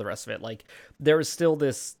out and all the rest of it. Like there is still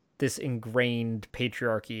this ingrained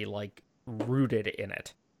patriarchy like rooted in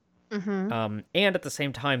it. Hmm. And at the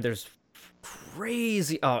same time, there's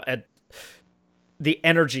crazy. The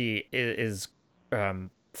energy is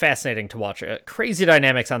fascinating to watch. Crazy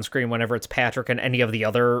dynamics on screen whenever it's Patrick and any of the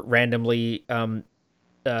other randomly,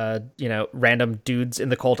 random dudes in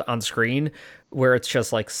the cult on screen, where it's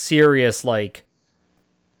just like serious, like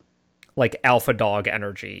alpha dog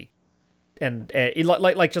energy, and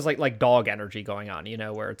like just like dog energy going on.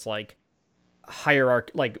 Where it's like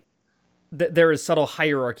hierarchy, like there is subtle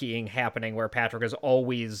hierarchying happening where Patrick is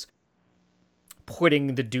always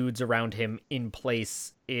putting the dudes around him in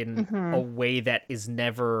place in a Hmm. way that is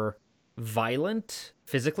never violent,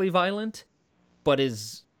 physically violent, but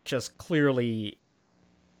is just clearly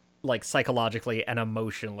like psychologically and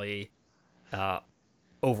emotionally uh,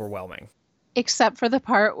 overwhelming. Except for the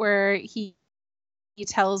part where he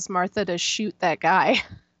tells Martha to shoot that guy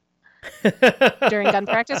during gun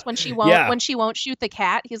practice Yeah. when she won't shoot the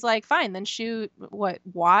cat. He's like, fine, then shoot what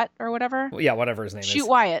Watt or whatever. Yeah, whatever his name Shoot is.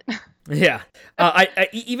 Wyatt. Yeah.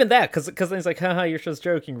 Even that, because then he's like, haha, you're just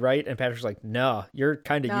joking, right? And Patrick's like, no, you're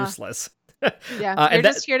kind of Nah, useless. yeah, you're And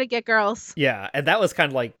that, just here to get girls. yeah, and that was kind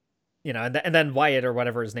of like, and then Wyatt or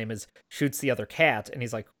whatever his name is shoots the other cat, and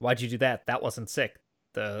he's like, "Why'd you do that? That wasn't sick."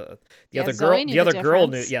 The Yeah, other girl, Zoe knew the the other girl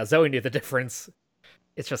knew. difference. Yeah, Zoe knew the difference.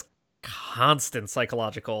 It's just constant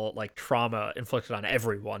psychological like trauma inflicted on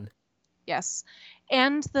everyone. Yes.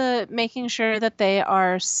 And the making sure that they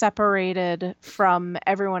are separated from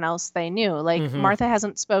everyone else they knew. Like Mm-hmm. Martha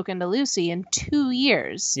hasn't spoken to Lucy in 2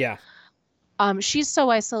 years. Yeah, She's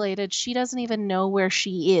so isolated, she doesn't even know where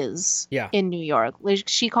she is yeah, in New York. Like,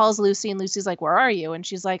 she calls Lucy, and Lucy's like, "Where are you?" And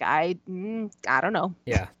she's like, I don't know."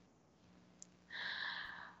 yeah.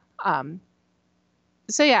 Um,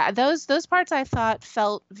 so yeah, those parts I thought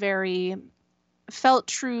felt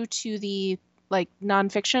true to the like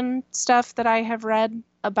nonfiction stuff that I have read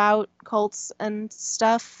about cults and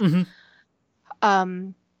stuff. Mm-hmm.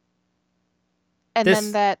 Um, and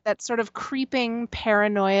then This that sort of creeping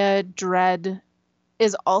paranoia dread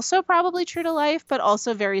is also probably true to life, but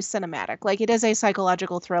also very cinematic. Like, it is a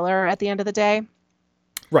psychological thriller at the end of the day.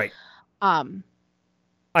 right. Um,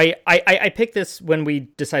 I picked this when we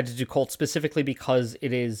decided to do cult specifically because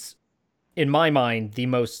it is, in my mind, the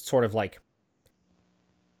most sort of like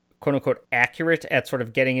quote unquote accurate at sort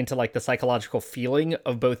of getting into like the psychological feeling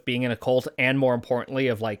of both being in a cult and more importantly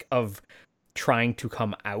of trying to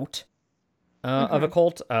come out of a mhm.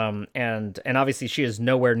 cult. And obviously she is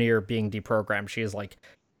nowhere near being deprogrammed. She is like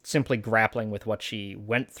simply grappling with what she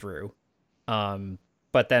went through. Um,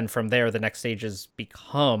 but then from there, the next stages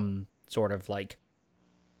become sort of like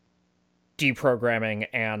deprogramming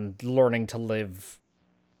and learning to live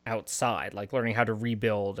outside, like learning how to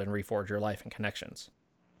rebuild and reforge your life and connections.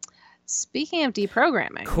 Speaking of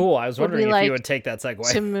deprogramming, Cool. I was would we wondering if you like would take that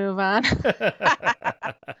segue. to move on?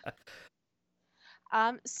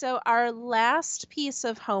 So our last piece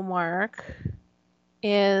of homework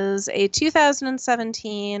is a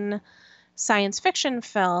 2017 science fiction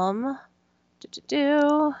film.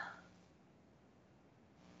 Do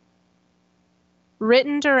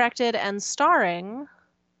written, directed, and starring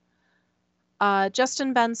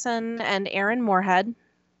Justin Benson and Aaron Moorhead,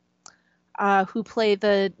 who play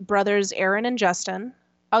the brothers Aaron and Justin.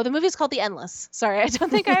 Oh, the movie's called The Endless. Sorry, I don't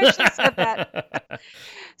think I actually said that.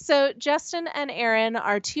 So, Justin and Aaron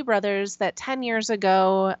are two brothers that 10 years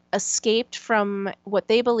ago escaped from what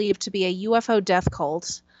they believe to be a UFO death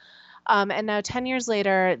cult. And now, 10 years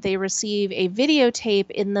later, they receive a videotape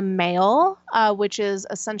in the mail, which is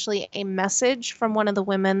essentially a message from one of the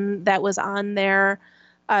women that was on their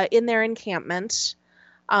in their encampment.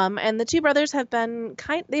 And the two brothers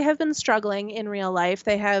they have been struggling in real life.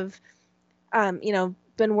 They have,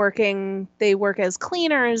 been working. They work as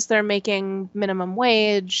cleaners. They're making minimum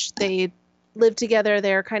wage. They live together.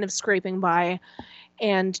 They're kind of scraping by.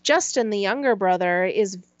 And Justin, the younger brother,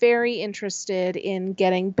 is very interested in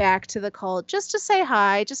getting back to the cult just to say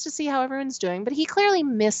hi, just to see how everyone's doing. But he clearly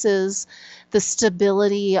misses the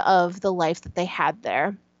stability of the life that they had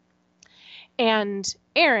there. And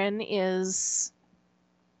Aaron is.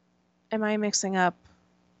 Am I mixing up?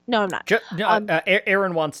 No, I'm not.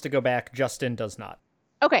 Aaron wants to go back. Justin does not.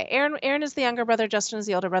 Okay, Aaron is the younger brother. Justin is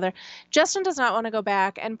the older brother. Justin does not want to go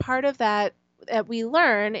back, and part of that we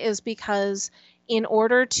learn is because in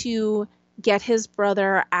order to get his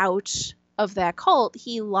brother out of that cult,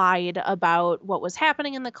 he lied about what was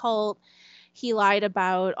happening in the cult. He lied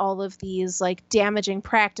about all of these like damaging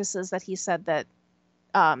practices that he said that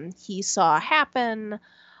he saw happen,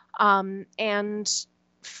 and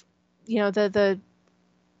the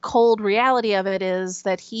cold reality of it is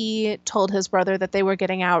that he told his brother that they were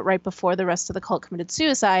getting out right before the rest of the cult committed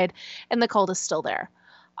suicide, and the cult is still there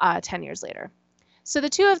 10 years later. So the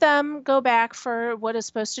two of them go back for what is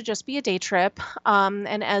supposed to just be a day trip,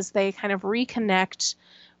 and as they kind of reconnect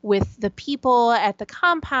with the people at the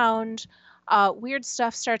compound, weird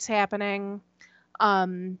stuff starts happening.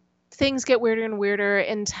 Things get weirder and weirder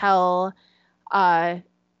until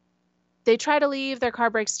they try to leave, their car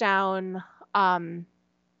breaks down.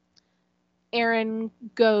 Aaron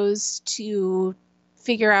goes to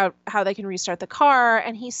figure out how they can restart the car,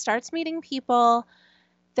 and he starts meeting people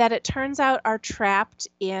that it turns out are trapped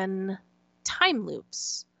in time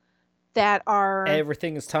loops that are...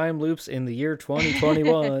 Everything is time loops in the year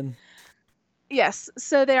 2021. Yes,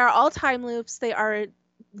 so they are all time loops. They are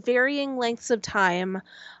varying lengths of time.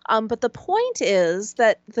 But the point is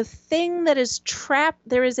that the thing that is trapped,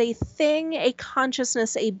 there is a thing, a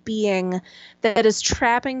consciousness, a being that is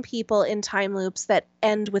trapping people in time loops that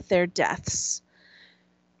end with their deaths.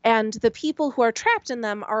 And the people who are trapped in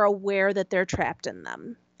them are aware that they're trapped in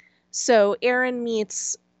them. So Aaron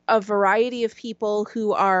meets a variety of people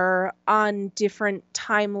who are on different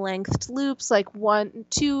time-lengthed loops. Like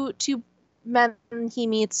two men he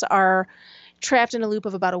meets are trapped in a loop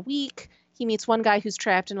of about a week. He meets one guy who's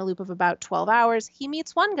trapped in a loop of about 12 hours. He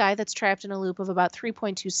meets one guy that's trapped in a loop of about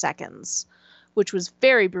 3.2 seconds, which was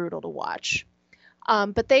very brutal to watch.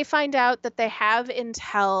 But they find out that they have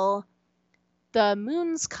until the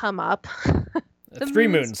moons come up. Three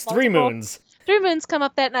moons come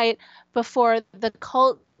up that night before the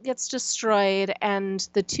cult gets destroyed, and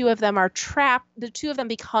the two of them are trapped. The two of them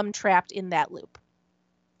become trapped in that loop.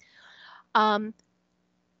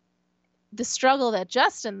 The struggle that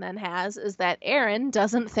Justin then has is that Aaron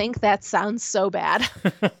doesn't think that sounds so bad.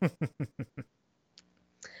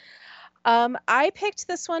 I picked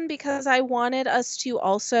this one because I wanted us to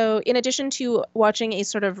also, in addition to watching a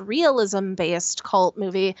sort of realism-based cult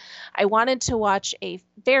movie, I wanted to watch a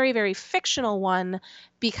very, very fictional one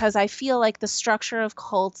because I feel like the structure of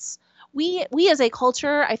cults, we as a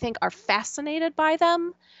culture, I think, are fascinated by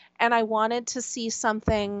them, and I wanted to see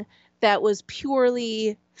something that was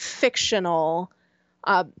purely fictional,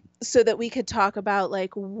 so that we could talk about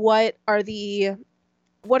like what are the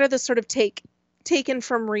sort of taken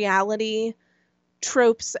from reality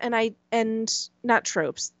tropes and not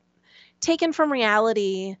tropes, taken from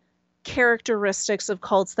reality characteristics of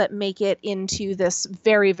cults that make it into this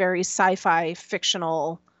very, very sci-fi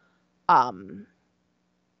fictional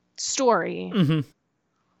story,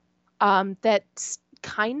 that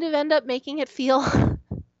kind of end up making it feel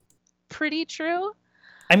pretty true.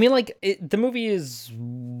 I mean, like, the movie is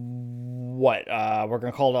what we're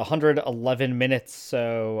gonna call it 111 minutes,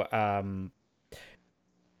 so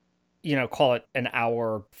call it an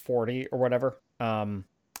hour 40 or whatever. I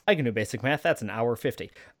can do basic math. That's an hour 50.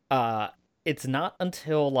 It's not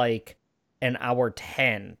until like an hour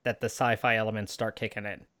 10 that the sci-fi elements start kicking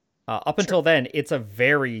in. Up until then, it's a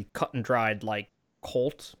very cut and dried like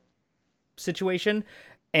cult situation,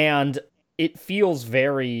 and it feels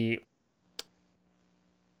very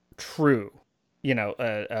true,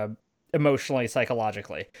 emotionally,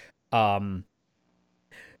 psychologically. I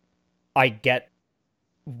get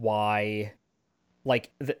why,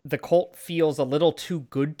 like, the cult feels a little too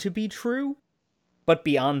good to be true, but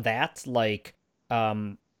beyond that, like,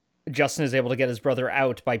 Justin is able to get his brother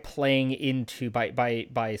out by playing into,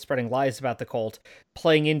 by spreading lies about the cult,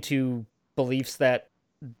 playing into beliefs that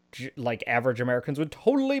like average Americans would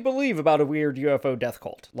totally believe about a weird UFO death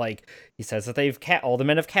cult. Like, he says that all the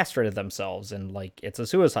men have castrated themselves, and like it's a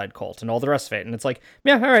suicide cult and all the rest of it. And it's like,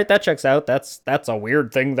 yeah, all right, that checks out. That's a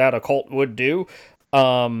weird thing that a cult would do.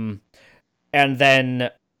 And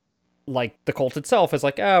then like the cult itself is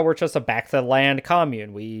like, we're just a back to the land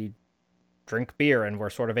commune. We drink beer, and we're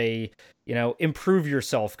sort of a, improve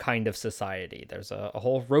yourself kind of society. There's a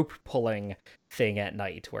whole rope pulling thing at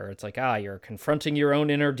night where it's like, you're confronting your own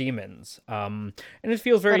inner demons. And it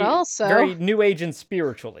feels very, very new age and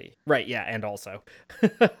spiritually. Right, yeah, and also.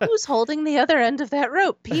 Who's holding the other end of that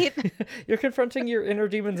rope, Pete? You're confronting your inner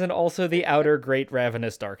demons and also the outer great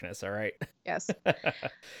ravenous darkness, all right? Yes.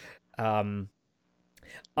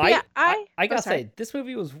 I gotta say, this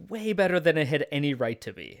movie was way better than it had any right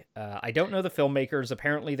to be. I don't know the filmmakers.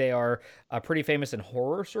 Apparently, they are pretty famous in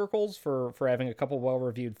horror circles for having a couple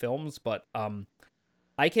well-reviewed films, but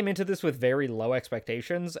I came into this with very low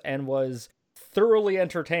expectations and was thoroughly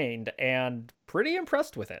entertained and pretty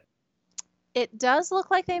impressed with it. It does look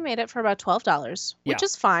like they made it for about $12, which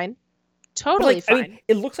is fine. Totally fine. I mean,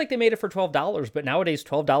 it looks like they made it for $12, but nowadays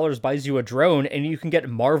 $12 buys you a drone and you can get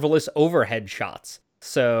marvelous overhead shots.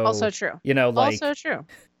 So also true. Also true.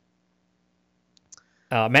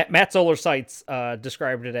 Matt Zoller Seitz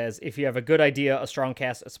described it as, if you have a good idea, a strong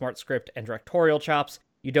cast, a smart script, and directorial chops,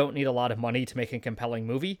 you don't need a lot of money to make a compelling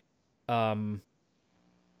movie. And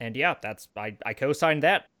yeah, I co-signed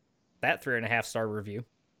that 3.5 star review.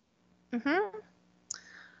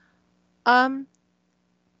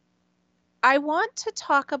 I want to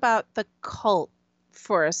talk about the cult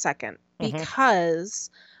for a second, because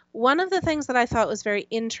one of the things that I thought was very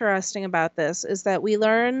interesting about this is that we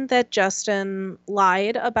learn that Justin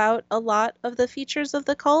lied about a lot of the features of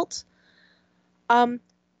the cult.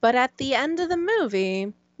 But at the end of the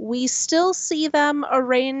movie, we still see them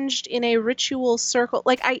arranged in a ritual circle.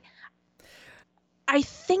 Like, I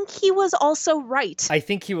think he was also right. I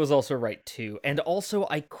think he was also right, too. And also,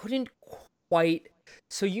 I couldn't quite...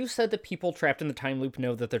 So you said that people trapped in the time loop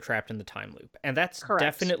know that they're trapped in the time loop. And that's correct.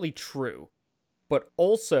 Definitely true. But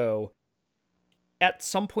also, at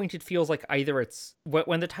some point, it feels like either it's...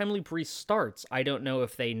 When the time loop restarts, I don't know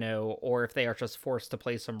if they know or if they are just forced to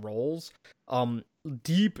play some roles.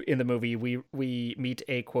 Deep in the movie, we meet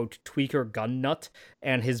a, quote, tweaker gun nut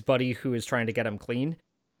and his buddy who is trying to get him clean,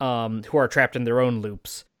 who are trapped in their own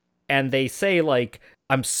loops. And they say, like,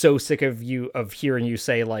 I'm so sick of hearing you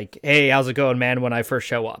say, like, hey, how's it going, man, when I first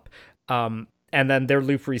show up. And then their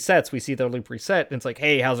loop resets. We see their loop reset, and it's like,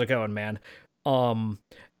 hey, how's it going, man? And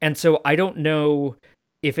so I don't know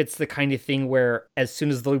if it's the kind of thing where as soon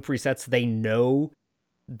as the loop resets, they know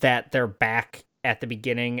that they're back at the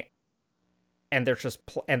beginning and they're just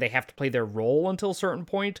and they have to play their role until a certain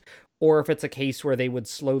point, or if it's a case where they would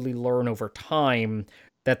slowly learn over time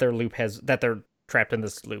that that they're trapped in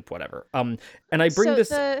this loop, whatever. And I bring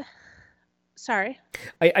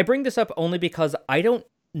I bring this up only because I don't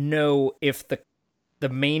know if the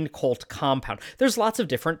main cult compound. There's lots of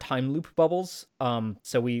different time loop bubbles.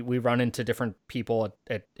 So we run into different people.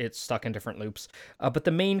 It's stuck in different loops. But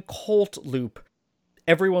the main cult loop,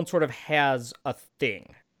 everyone sort of has a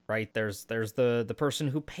thing, right? There's the person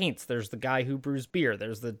who paints. There's the guy who brews beer.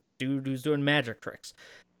 There's the dude who's doing magic tricks.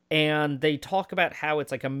 And they talk about how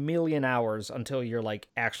it's like 1,000,000 hours until you're like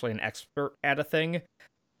actually an expert at a thing.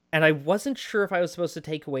 And I wasn't sure if I was supposed to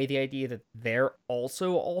take away the idea that they're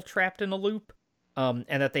also all trapped in a loop. And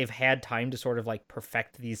that they've had time to sort of like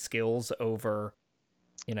perfect these skills over,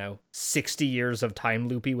 60 years of time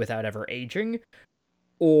loopy without ever aging,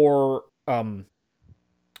 or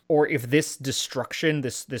if this destruction,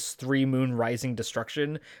 this 3 moon rising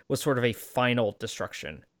destruction, was sort of a final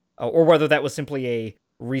destruction, or whether that was simply a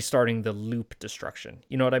restarting the loop destruction.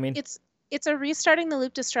 You know what I mean? It's a restarting the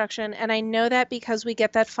loop destruction, and I know that because we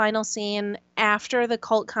get that final scene after the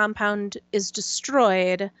cult compound is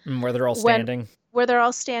destroyed, where they're all standing. Where they're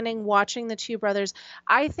all standing watching the two brothers.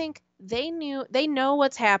 I think they know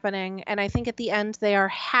what's happening, and I think at the end they are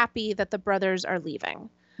happy that the brothers are leaving.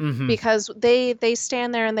 Because they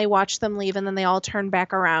stand there and they watch them leave, and then they all turn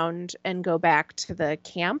back around and go back to the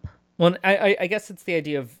camp. Well, I guess it's the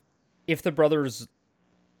idea of, if the brothers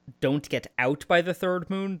don't get out by the 3rd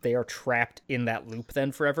moon, they are trapped in that loop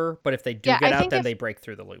then forever. But if they do get out, then they break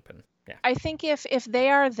through the loop. And yeah, I think if they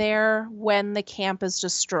are there when the camp is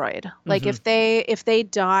destroyed, like if they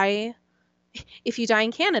die, if you die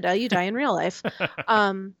in Canada, you die in real life.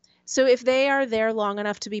 So if they are there long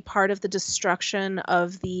enough to be part of the destruction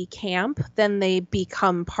of the camp, then they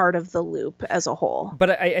become part of the loop as a whole.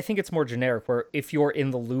 But I think it's more generic, where if you're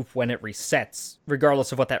in the loop when it resets,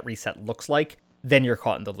 regardless of what that reset looks like, then you're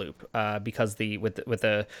caught in the loop, because with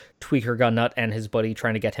the tweaker gun nut and his buddy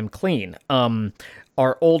trying to get him clean.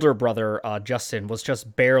 Our older brother, Justin, was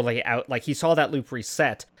just barely out. Like, he saw that loop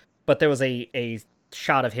reset, but there was a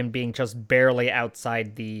shot of him being just barely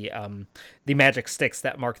outside the magic sticks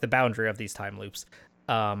that mark the boundary of these time loops.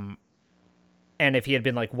 And if he had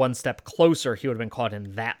been like one step closer, he would have been caught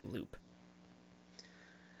in that loop.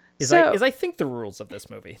 So is I think the rules of this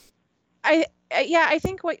movie. yeah, I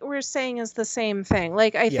think what we're saying is the same thing.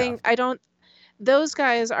 Like, I Yeah. think I don't. Those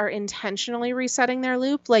guys are intentionally resetting their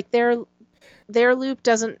loop. Like their loop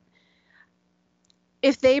doesn't.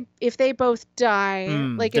 If they both die,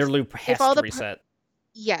 like Their loop if has all to the reset.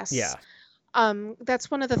 yes, Yeah. that's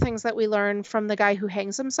one of the things that we learned from the guy who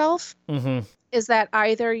hangs himself. Mm-hmm. Is that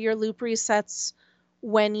either your loop resets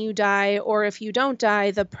when you die, or if you don't die,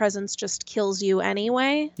 the presence just kills you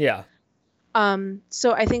anyway. Yeah.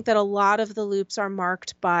 So I think that a lot of the loops are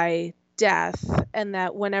marked by death, and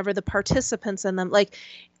that whenever the participants in them, like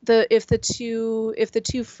if the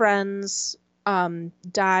two friends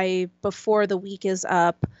die before the week is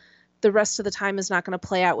up, the rest of the time is not going to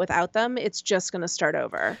play out without them. It's just going to start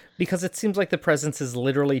over. Because it seems like the presence is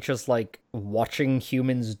literally just like watching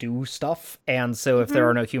humans do stuff. And so if there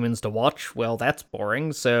are no humans to watch, well, that's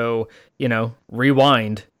boring. So,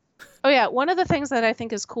 rewind. Oh yeah, one of the things that I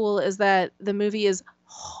think is cool is that the movie is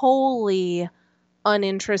wholly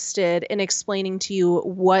uninterested in explaining to you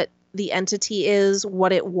what the entity is,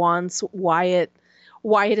 what it wants, why it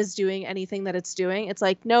is doing anything that it's doing. It's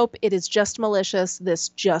like, nope, it is just malicious. This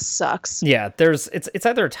just sucks. Yeah, it's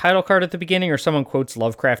either a title card at the beginning or someone quotes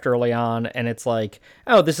Lovecraft early on, and it's like,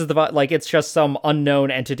 oh, this is like it's just some unknown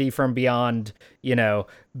entity from beyond,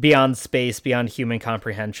 beyond space, beyond human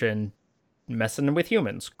comprehension, messing with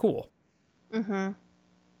humans. Cool. Mm-hmm.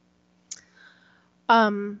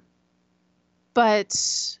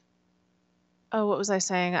 But what was I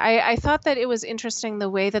saying? I thought that it was interesting the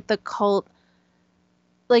way that the cult,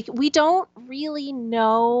 like, we don't really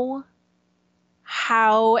know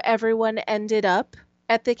how everyone ended up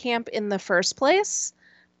at the camp in the first place.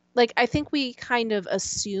 Like, I think we kind of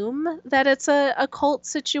assume that it's a cult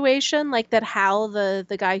situation, like that Hal,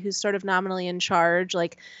 the guy who's sort of nominally in charge,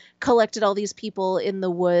 like collected all these people in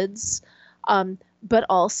the woods. But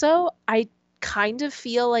also, I kind of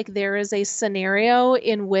feel like there is a scenario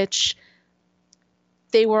in which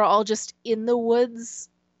they were all just in the woods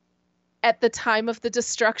at the time of the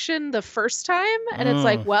destruction the first time, and it's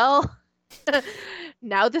like, well,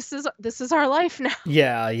 now this is our life now.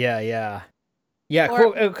 Yeah,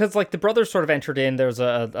 because like the brothers sort of entered in. There was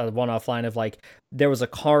a one-off line of like, there was a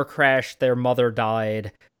car crash, their mother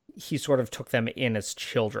died, he sort of took them in as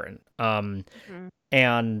children.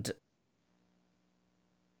 And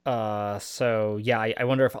so yeah, I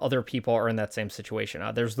wonder if other people are in that same situation.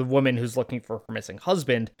 There's the woman who's looking for her missing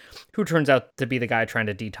husband, who turns out to be the guy trying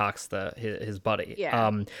to detox his buddy.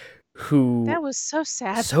 Yeah. Who That was so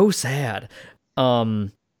sad. So sad.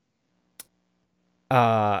 And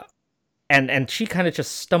she kind of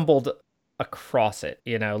just stumbled across it,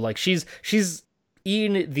 like she's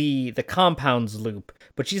in the compound's loop,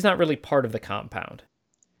 but she's not really part of the compound.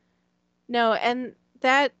 No, and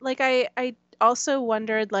that, like, I also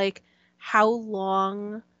wondered, like, how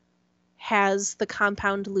long has the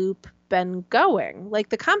compound loop been going? Like,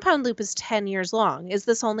 the compound loop is 10 years long. Is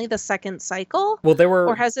this only the second cycle? Well,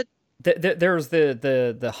 or has it? There's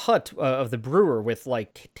the hut of the brewer with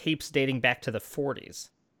like tapes dating back to the 40s.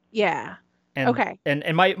 Yeah. And, okay.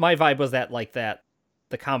 And my vibe was that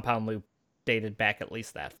the compound loop dated back at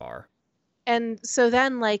least that far. And so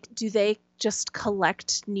then, like, do they just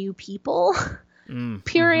collect new people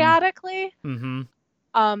periodically? Mm-hmm.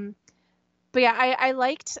 But yeah, I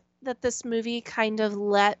liked that this movie kind of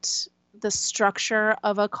let the structure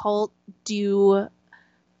of a cult do.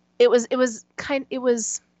 It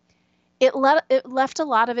left a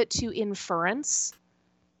lot of it to inference.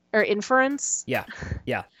 Yeah.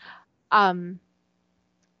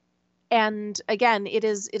 And again, it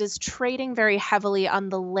is trading very heavily on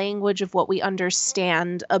the language of what we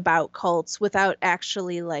understand about cults without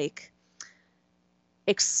actually, like,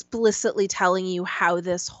 explicitly telling you how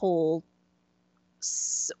this whole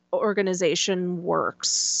organization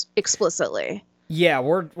works explicitly. Yeah,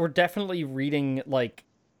 we're definitely reading, like,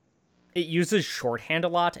 it uses shorthand a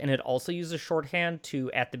lot, and it also uses shorthand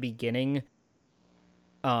to, at the beginning,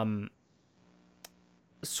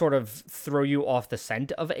 sort of throw you off the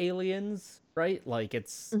scent of aliens, right? Like,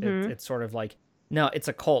 it's sort of like, no, it's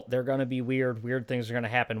a cult. They're gonna be weird things are gonna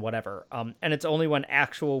happen, whatever. And it's only when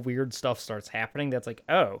actual weird stuff starts happening that's like,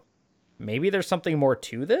 oh, maybe there's something more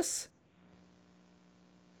to this.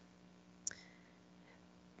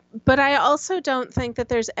 But I also don't think that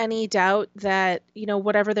there's any doubt that,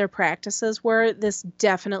 whatever their practices were, this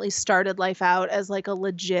definitely started life out as like a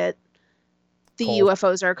legit, the cult.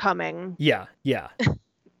 UFOs are coming. Yeah.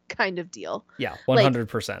 kind of deal. Yeah,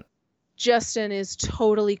 100%. Like, Justin is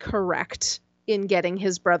totally correct in getting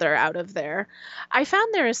his brother out of there. I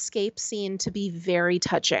found their escape scene to be very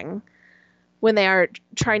touching. when they are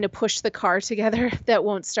trying to push the car together that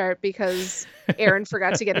won't start because Aaron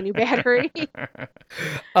forgot to get a new battery.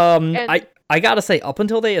 And I gotta say, up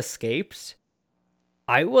until they escaped,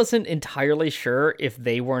 I wasn't entirely sure if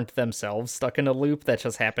they weren't themselves stuck in a loop that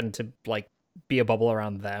just happened to like be a bubble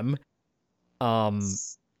around them. Um,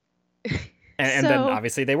 and then so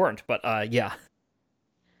obviously they weren't, but yeah.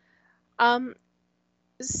 um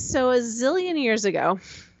so a zillion years ago,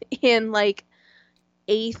 in like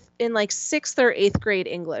sixth or eighth grade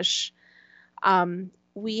English,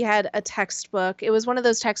 we had a textbook. It was one of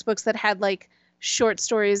those textbooks that had like short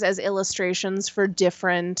stories as illustrations for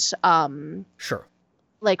different Sure.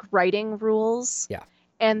 like writing rules. Yeah.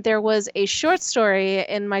 And there was a short story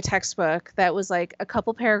in my textbook that was like a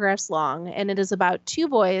couple paragraphs long, and it is about two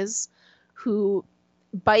boys who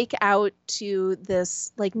bike out to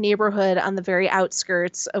this like neighborhood on the very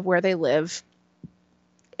outskirts of where they live.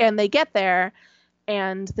 And they get there,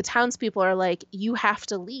 and the townspeople are like, you have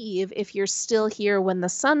to leave. If you're still here when the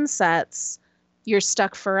sun sets, you're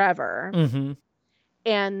stuck forever. Mm-hmm.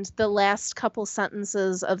 And the last couple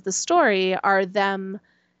sentences of the story are them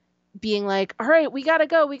being like, all right, we gotta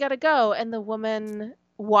go, we gotta go. And the woman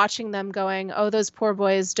watching them going, oh, those poor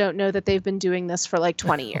boys don't know that they've been doing this for like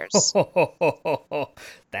 20 years.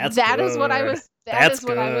 That's That good. is what I was That's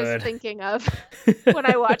what I was good. thinking of when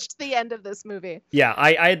I watched the end of this movie. Yeah,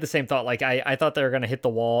 I had the same thought. Like I thought they were gonna hit the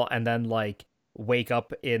wall and then like wake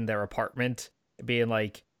up in their apartment being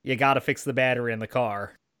like, you gotta fix the battery in the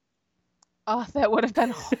car. Oh, that would have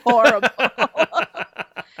been horrible.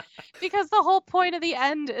 Because the whole point of the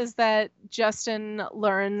end is that Justin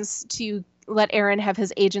learns to let Aaron have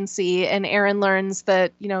his agency, and Aaron learns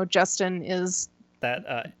that, you know, Justin is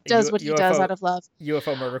That does what he does out of love.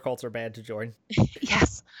 UFO murder cults are bad to join.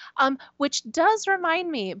 Yes. Which does remind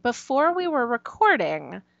me, before we were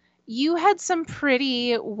recording, you had some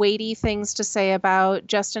pretty weighty things to say about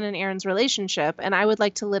Justin and Aaron's relationship, and I would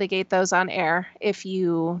like to litigate those on air if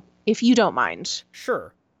you don't mind.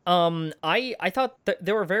 Sure. I thought that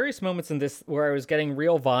there were various moments in this where I was getting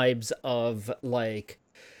real vibes of like,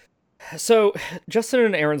 so Justin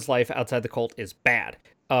and Aaron's life outside the cult is bad.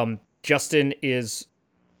 Justin is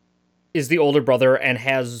the older brother and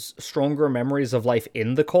has stronger memories of life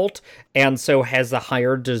in the cult, and so has a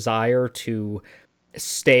higher desire to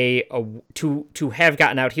stay to have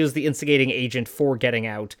gotten out. He was the instigating agent for getting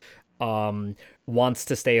out. Wants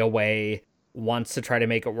to stay away, wants to try to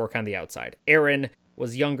make it work on the outside. Aaron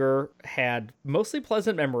was younger, had mostly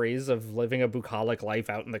pleasant memories of living a bucolic life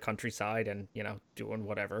out in the countryside and, you know, doing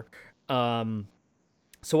whatever.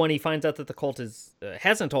 So when he finds out that the cult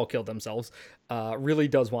hasn't all killed themselves, really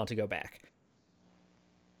does want to go back.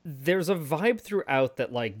 There's a vibe throughout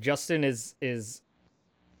that like Justin is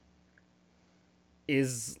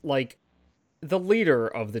like the leader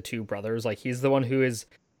of the two brothers. Like he's the one who is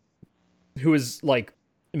like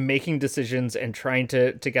making decisions and trying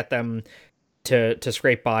to get them to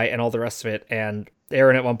scrape by and all the rest of it. And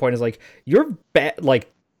Aaron at one point is like, you're bad,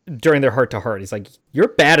 like during their heart to heart, he's like, you're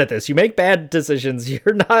bad at this. You make bad decisions.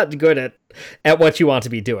 You're not good at what you want to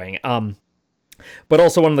be doing. But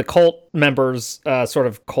also one of the cult members sort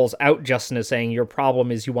of calls out Justin as saying, your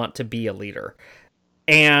problem is you want to be a leader.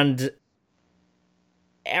 And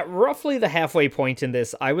at roughly the halfway point in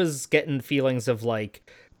this, I was getting feelings of like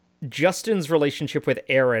Justin's relationship with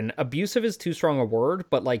Aaron. Abusive is too strong a word,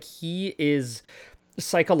 but like he is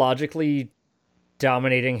psychologically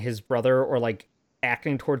dominating his brother or like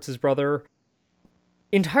acting towards his brother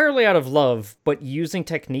entirely out of love, but using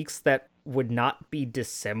techniques that would not be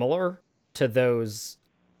dissimilar to those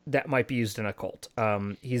that might be used in a cult.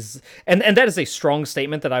 He's and that is a strong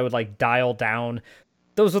statement that I would like dial down.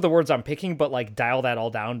 Those are the words I'm picking, but like dial that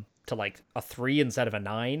all down to like a 3 instead of a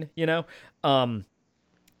 9, you know?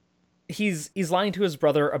 He's lying to his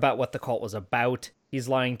brother about what the cult was about. He's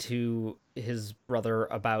lying to his brother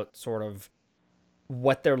about sort of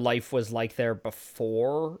what their life was like there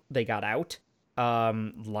before they got out.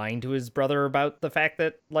 Lying to his brother about the fact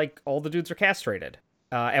that like all the dudes are castrated.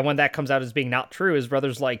 And when that comes out as being not true, his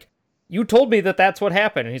brother's like, you told me that that's what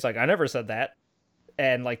happened. And he's like, I never said that.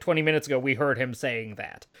 And like 20 minutes ago, we heard him saying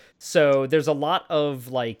that. So there's a lot of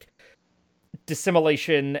like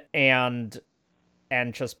dissimulation and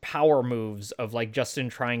just power moves of like Justin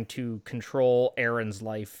trying to control Aaron's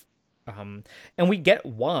life. And we get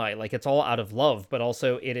why, like it's all out of love, but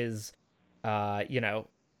also it is,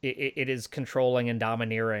 it is controlling and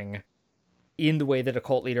domineering in the way that a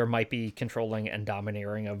cult leader might be controlling and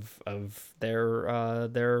domineering of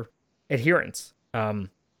their adherents.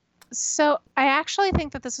 So I actually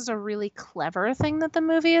think that this is a really clever thing that the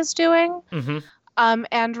movie is doing. Mm-hmm.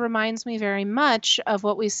 And reminds me very much of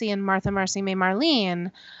what we see in Martha, Marcy, May,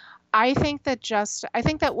 Marlene. I think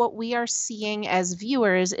that what we are seeing as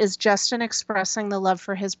viewers is Justin expressing the love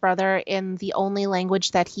for his brother in the only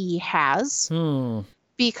language that he has,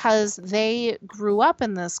 because they grew up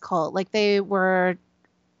in this cult. Like, they were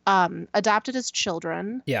adopted as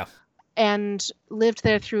children. Yeah. And lived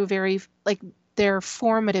there through their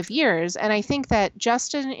formative years. And I think that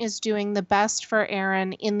Justin is doing the best for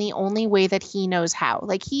Aaron in the only way that he knows how.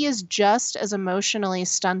 Like, he is just as emotionally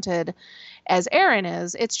stunted as Aaron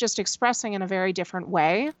is. It's just expressing in a very different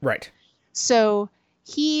way. Right. So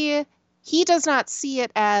he does not see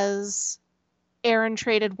it as Aaron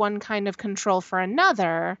traded one kind of control for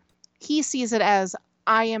another. He sees it as,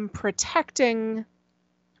 I am protecting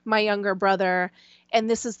my younger brother, and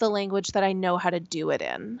this is the language that I know how to do it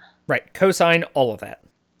in. Right. Cosign all of that.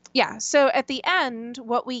 Yeah. So at the end,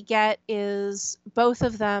 what we get is both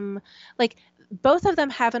of them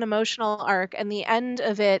have an emotional arc, and the end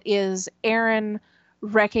of it is Aaron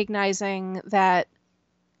recognizing that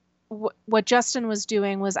what Justin was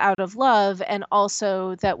doing was out of love, and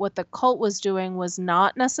also that what the cult was doing was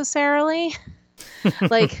not necessarily. And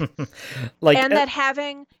that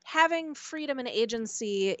having freedom and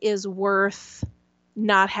agency is worth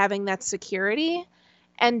not having that security.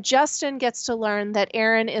 And Justin gets to learn that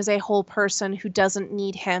Aaron is a whole person who doesn't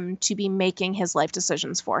need him to be making his life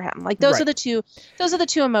decisions for him. Like, those are the two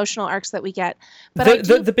emotional arcs that we get. But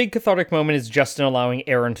the big cathartic moment is Justin allowing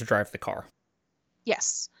Aaron to drive the car.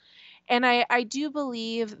 Yes. And I do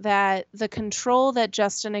believe that the control that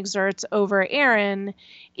Justin exerts over Aaron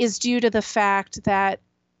is due to the fact that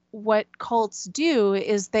what cults do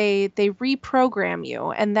is they reprogram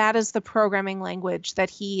you, and that is the programming language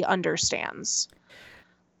that he understands.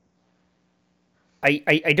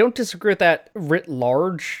 I don't disagree with that writ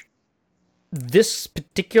large. This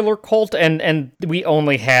particular cult, and we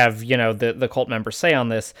only have, the cult members say on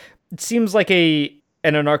this, it seems like an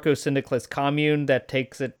anarcho-syndicalist commune that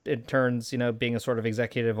takes it in turns, being a sort of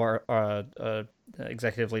executive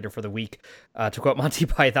leader for the week, to quote Monty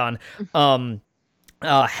Python.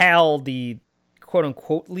 Hal, the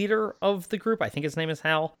quote-unquote leader of the group, I think his name is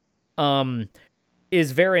Hal,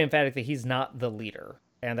 is very emphatic that he's not the leader,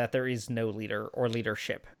 and that there is no leader or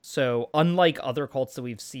leadership. So, unlike other cults that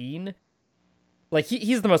we've seen, like,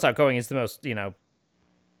 he's the most outgoing, he's the most,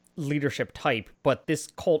 leadership type, but this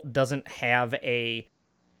cult doesn't have a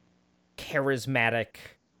charismatic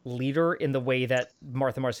leader in the way that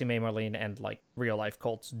Martha, Marcy, May, Marlene, and, like, real-life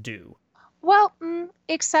cults do. Well,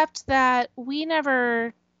 except that we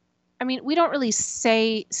don't really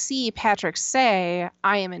see Patrick say,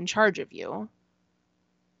 I am in charge of you.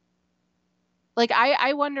 Like,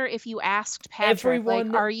 I wonder if you asked Patrick,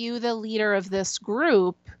 like, are you the leader of this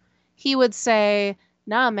group? He would say,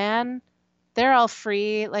 nah, man, they're all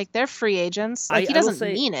free. Like, they're free agents. Like, he doesn't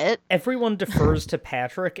mean it. Everyone defers to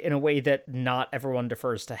Patrick in a way that not everyone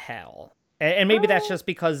defers to Hal. And maybe that's just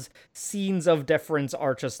because scenes of deference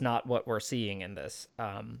are just not what we're seeing in this.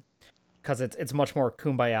 Because it's much more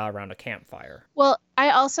kumbaya around a campfire. Well, I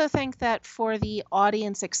also think that for the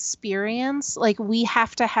audience experience, like, we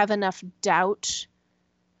have to have enough doubt.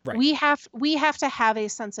 Right. We have to have a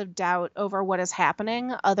sense of doubt over what is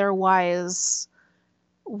happening. Otherwise,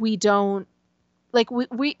 we don't, like,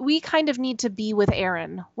 we kind of need to be with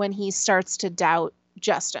Aaron when he starts to doubt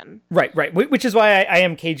Justin. Right. Which is why I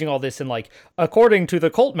am caging all this in, like, according to the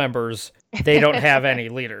cult members, they don't have any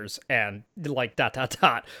leaders, and, like, ...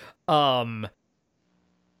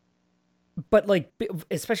 But, like,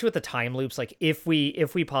 especially with the time loops, like, if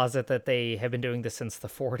we posit that they have been doing this since the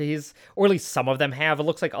 40s, or at least some of them have, it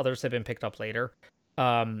looks like others have been picked up later.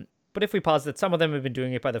 But if we posit that some of them have been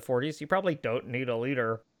doing it by the 40s, you probably don't need a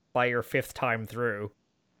leader by your fifth time through.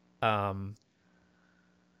 And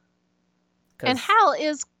Hal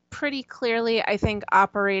is pretty clearly, I think,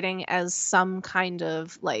 operating as some kind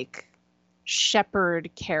of, like, shepherd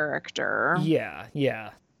character.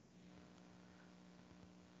 Yeah.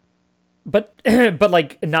 But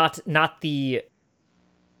like, not the,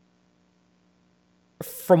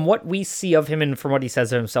 from what we see of him and from what he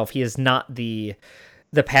says of himself, he is not the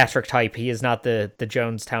Patrick type. He is not the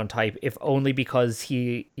Jonestown type, if only because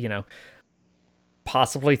he,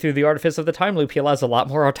 possibly through the artifice of the time loop, he allows a lot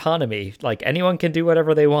more autonomy. Like, anyone can do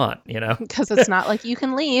whatever they want, Because it's not like you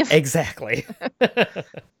can leave. Exactly.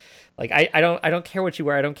 Like, I don't care what you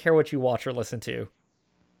wear. I don't care what you watch or listen to.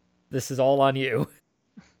 This is all on you.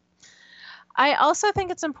 I also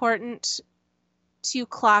think it's important to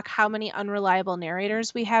clock how many unreliable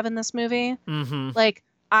narrators we have in this movie. Mm-hmm. Like,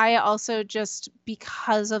 I also, just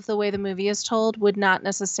because of the way the movie is told, would not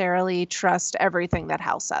necessarily trust everything that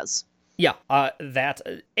Hal says. Yeah, that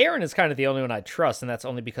Aaron is kind of the only one I trust, and that's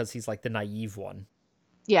only because he's like the naive one.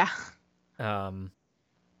 Yeah.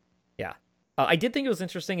 Yeah. I did think it was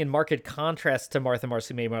interesting in marked contrast to Martha,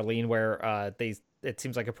 Marcy, May, Marlene, where it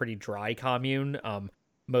seems like a pretty dry commune.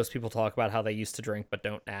 Most people talk about how they used to drink but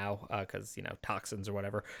don't now because, toxins or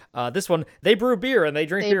whatever. This one, they brew beer and they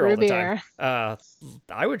drink beer all the time.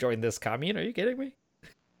 I would join this commune. Are you kidding me?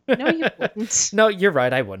 No, you wouldn't. No, you're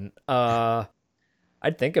right. I wouldn't.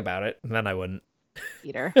 I'd think about it, and then I wouldn't.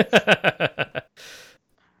 Peter.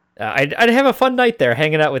 I'd have a fun night there,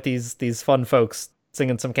 hanging out with these fun folks,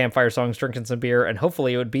 singing some campfire songs, drinking some beer, and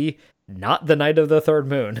hopefully it would be not the night of the third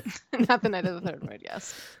moon. Not the night of the third moon,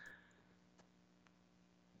 yes.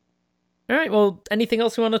 All right. Well, anything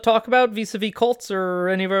else you want to talk about vis-a-vis cults or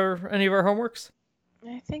any of our homeworks?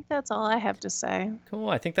 I think that's all I have to say. Cool.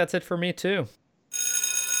 I think that's it for me too.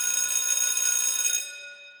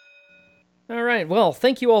 All right. Well,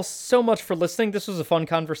 thank you all so much for listening. This was a fun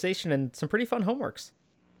conversation and some pretty fun homeworks.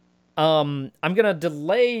 I'm gonna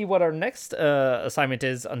delay what our next assignment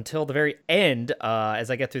is until the very end as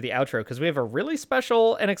I get through the outro, because we have a really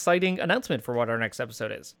special and exciting announcement for what our next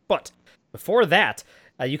episode is. But before that,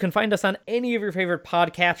 you can find us on any of your favorite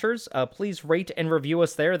podcatchers. Please rate and review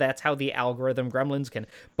us there. That's how the algorithm gremlins can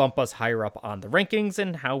bump us higher up on the rankings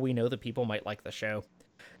and how we know that people might like the show.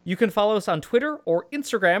 You can follow us on Twitter or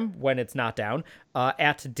Instagram when it's not down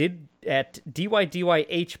at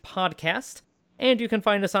DYDYH Podcast. And you can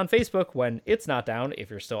find us on Facebook when it's not down, if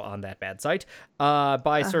you're still on that bad site,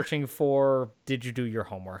 by searching for Did You Do Your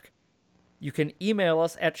Homework? You can email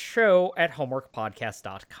us at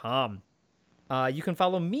show@homeworkpodcast.com. You can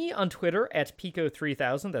follow me on Twitter at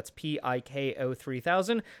Pico3000, that's Piko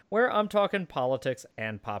 3000, where I'm talking politics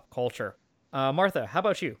and pop culture. Martha, how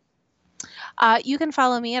about you? You can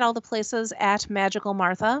follow me at all the places at Magical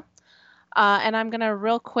Martha. And I'm going to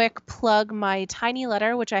real quick plug my tiny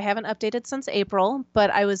letter, which I haven't updated since April, but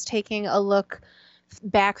I was taking a look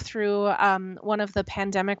back through one of the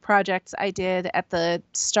pandemic projects I did at the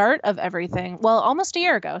start of everything. Well, almost a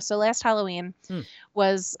year ago. So last Halloween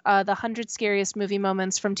was the 100 Scariest Movie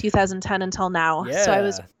Moments from 2010 until now. Yeah. So I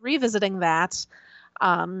was revisiting that.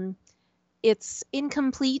 It's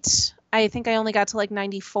incomplete. I think I only got to like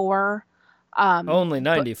 94. Only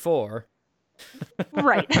 94.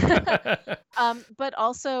 Right. But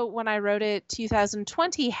also when I wrote it,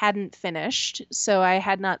 2020 hadn't finished, so I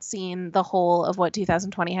had not seen the whole of what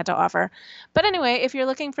 2020 had to offer. But anyway, if you're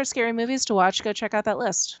looking for scary movies to watch, go check out that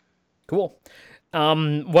list. Cool.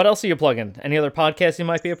 What else are you plugging? Any other podcasts you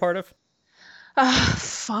might be a part of?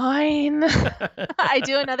 Fine. I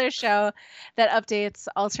do another show that updates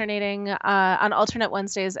alternating on alternate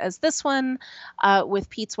Wednesdays as this one with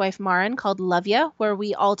Pete's wife Marin called Love Ya, where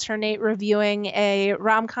we alternate reviewing a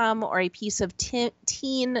rom-com or a piece of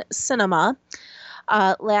teen cinema.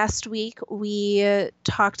 Last week we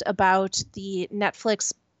talked about the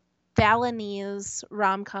Netflix Balinese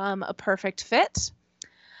rom-com A Perfect Fit.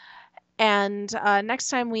 And next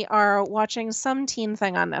time we are watching some teen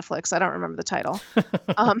thing on Netflix. I don't remember the title.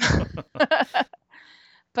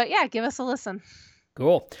 But yeah, give us a listen.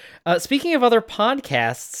 Cool. Speaking of other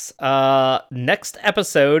podcasts, next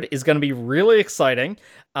episode is going to be really exciting.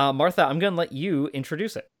 Martha, I'm going to let you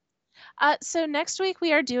introduce it. So next week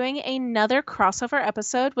we are doing another crossover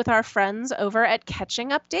episode with our friends over at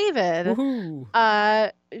Catching Up David.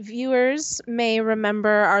 Woohoo. Viewers may remember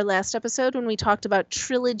our last episode when we talked about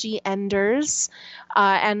trilogy enders,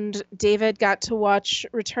 and David got to watch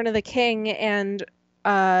Return of the King and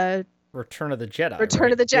Return of the Jedi.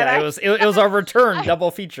 Return of the Jedi. Yeah, it was our return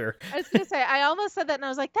double feature. I was going to say, I almost said that and I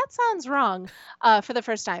was like, that sounds wrong for the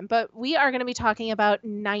first time. But we are going to be talking about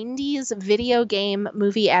 90s video game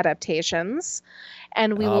movie adaptations.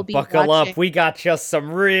 And we will be buckle up. We got just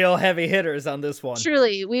some real heavy hitters on this one.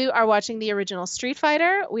 Truly, we are watching the original Street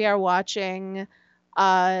Fighter. We are watching,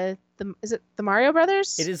 is it the Mario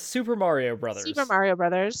Brothers? It is Super Mario Brothers. Super Mario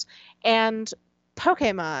Brothers. And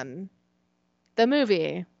Pokemon, the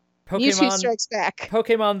movie. Mewtwo Strikes Back.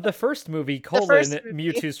 Pokemon, the first movie,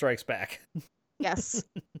 Mewtwo Strikes Back. Yes.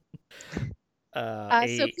 So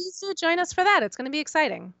please do join us for that. It's going to be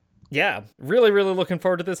exciting. Yeah, really, really looking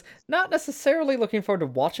forward to this. Not necessarily looking forward to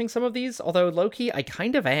watching some of these, although low-key, I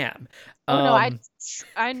kind of am. No,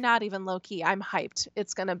 I'm not even low-key. I'm hyped.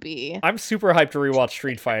 It's going to be... I'm super hyped to rewatch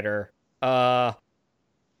Street Fighter. I'm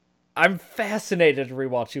fascinated to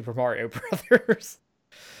rewatch Super Mario Brothers.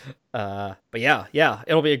 But yeah,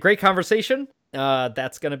 it'll be a great conversation.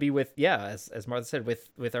 That's gonna be with, as Martha said,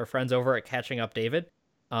 with our friends over at Catching Up David.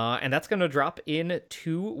 And that's going to drop in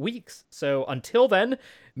 2 weeks. So until then,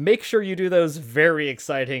 make sure you do those very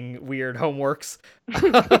exciting, weird homeworks.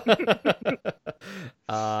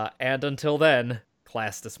 And until then,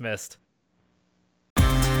 class dismissed.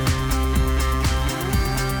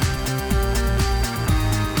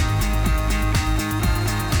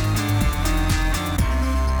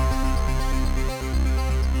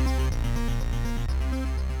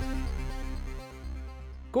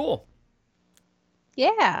 Cool.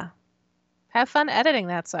 Yeah. Have fun editing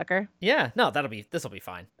that sucker. Yeah, no, this'll be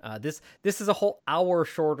fine. This is a whole hour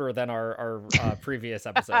shorter than our previous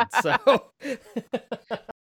episodes. So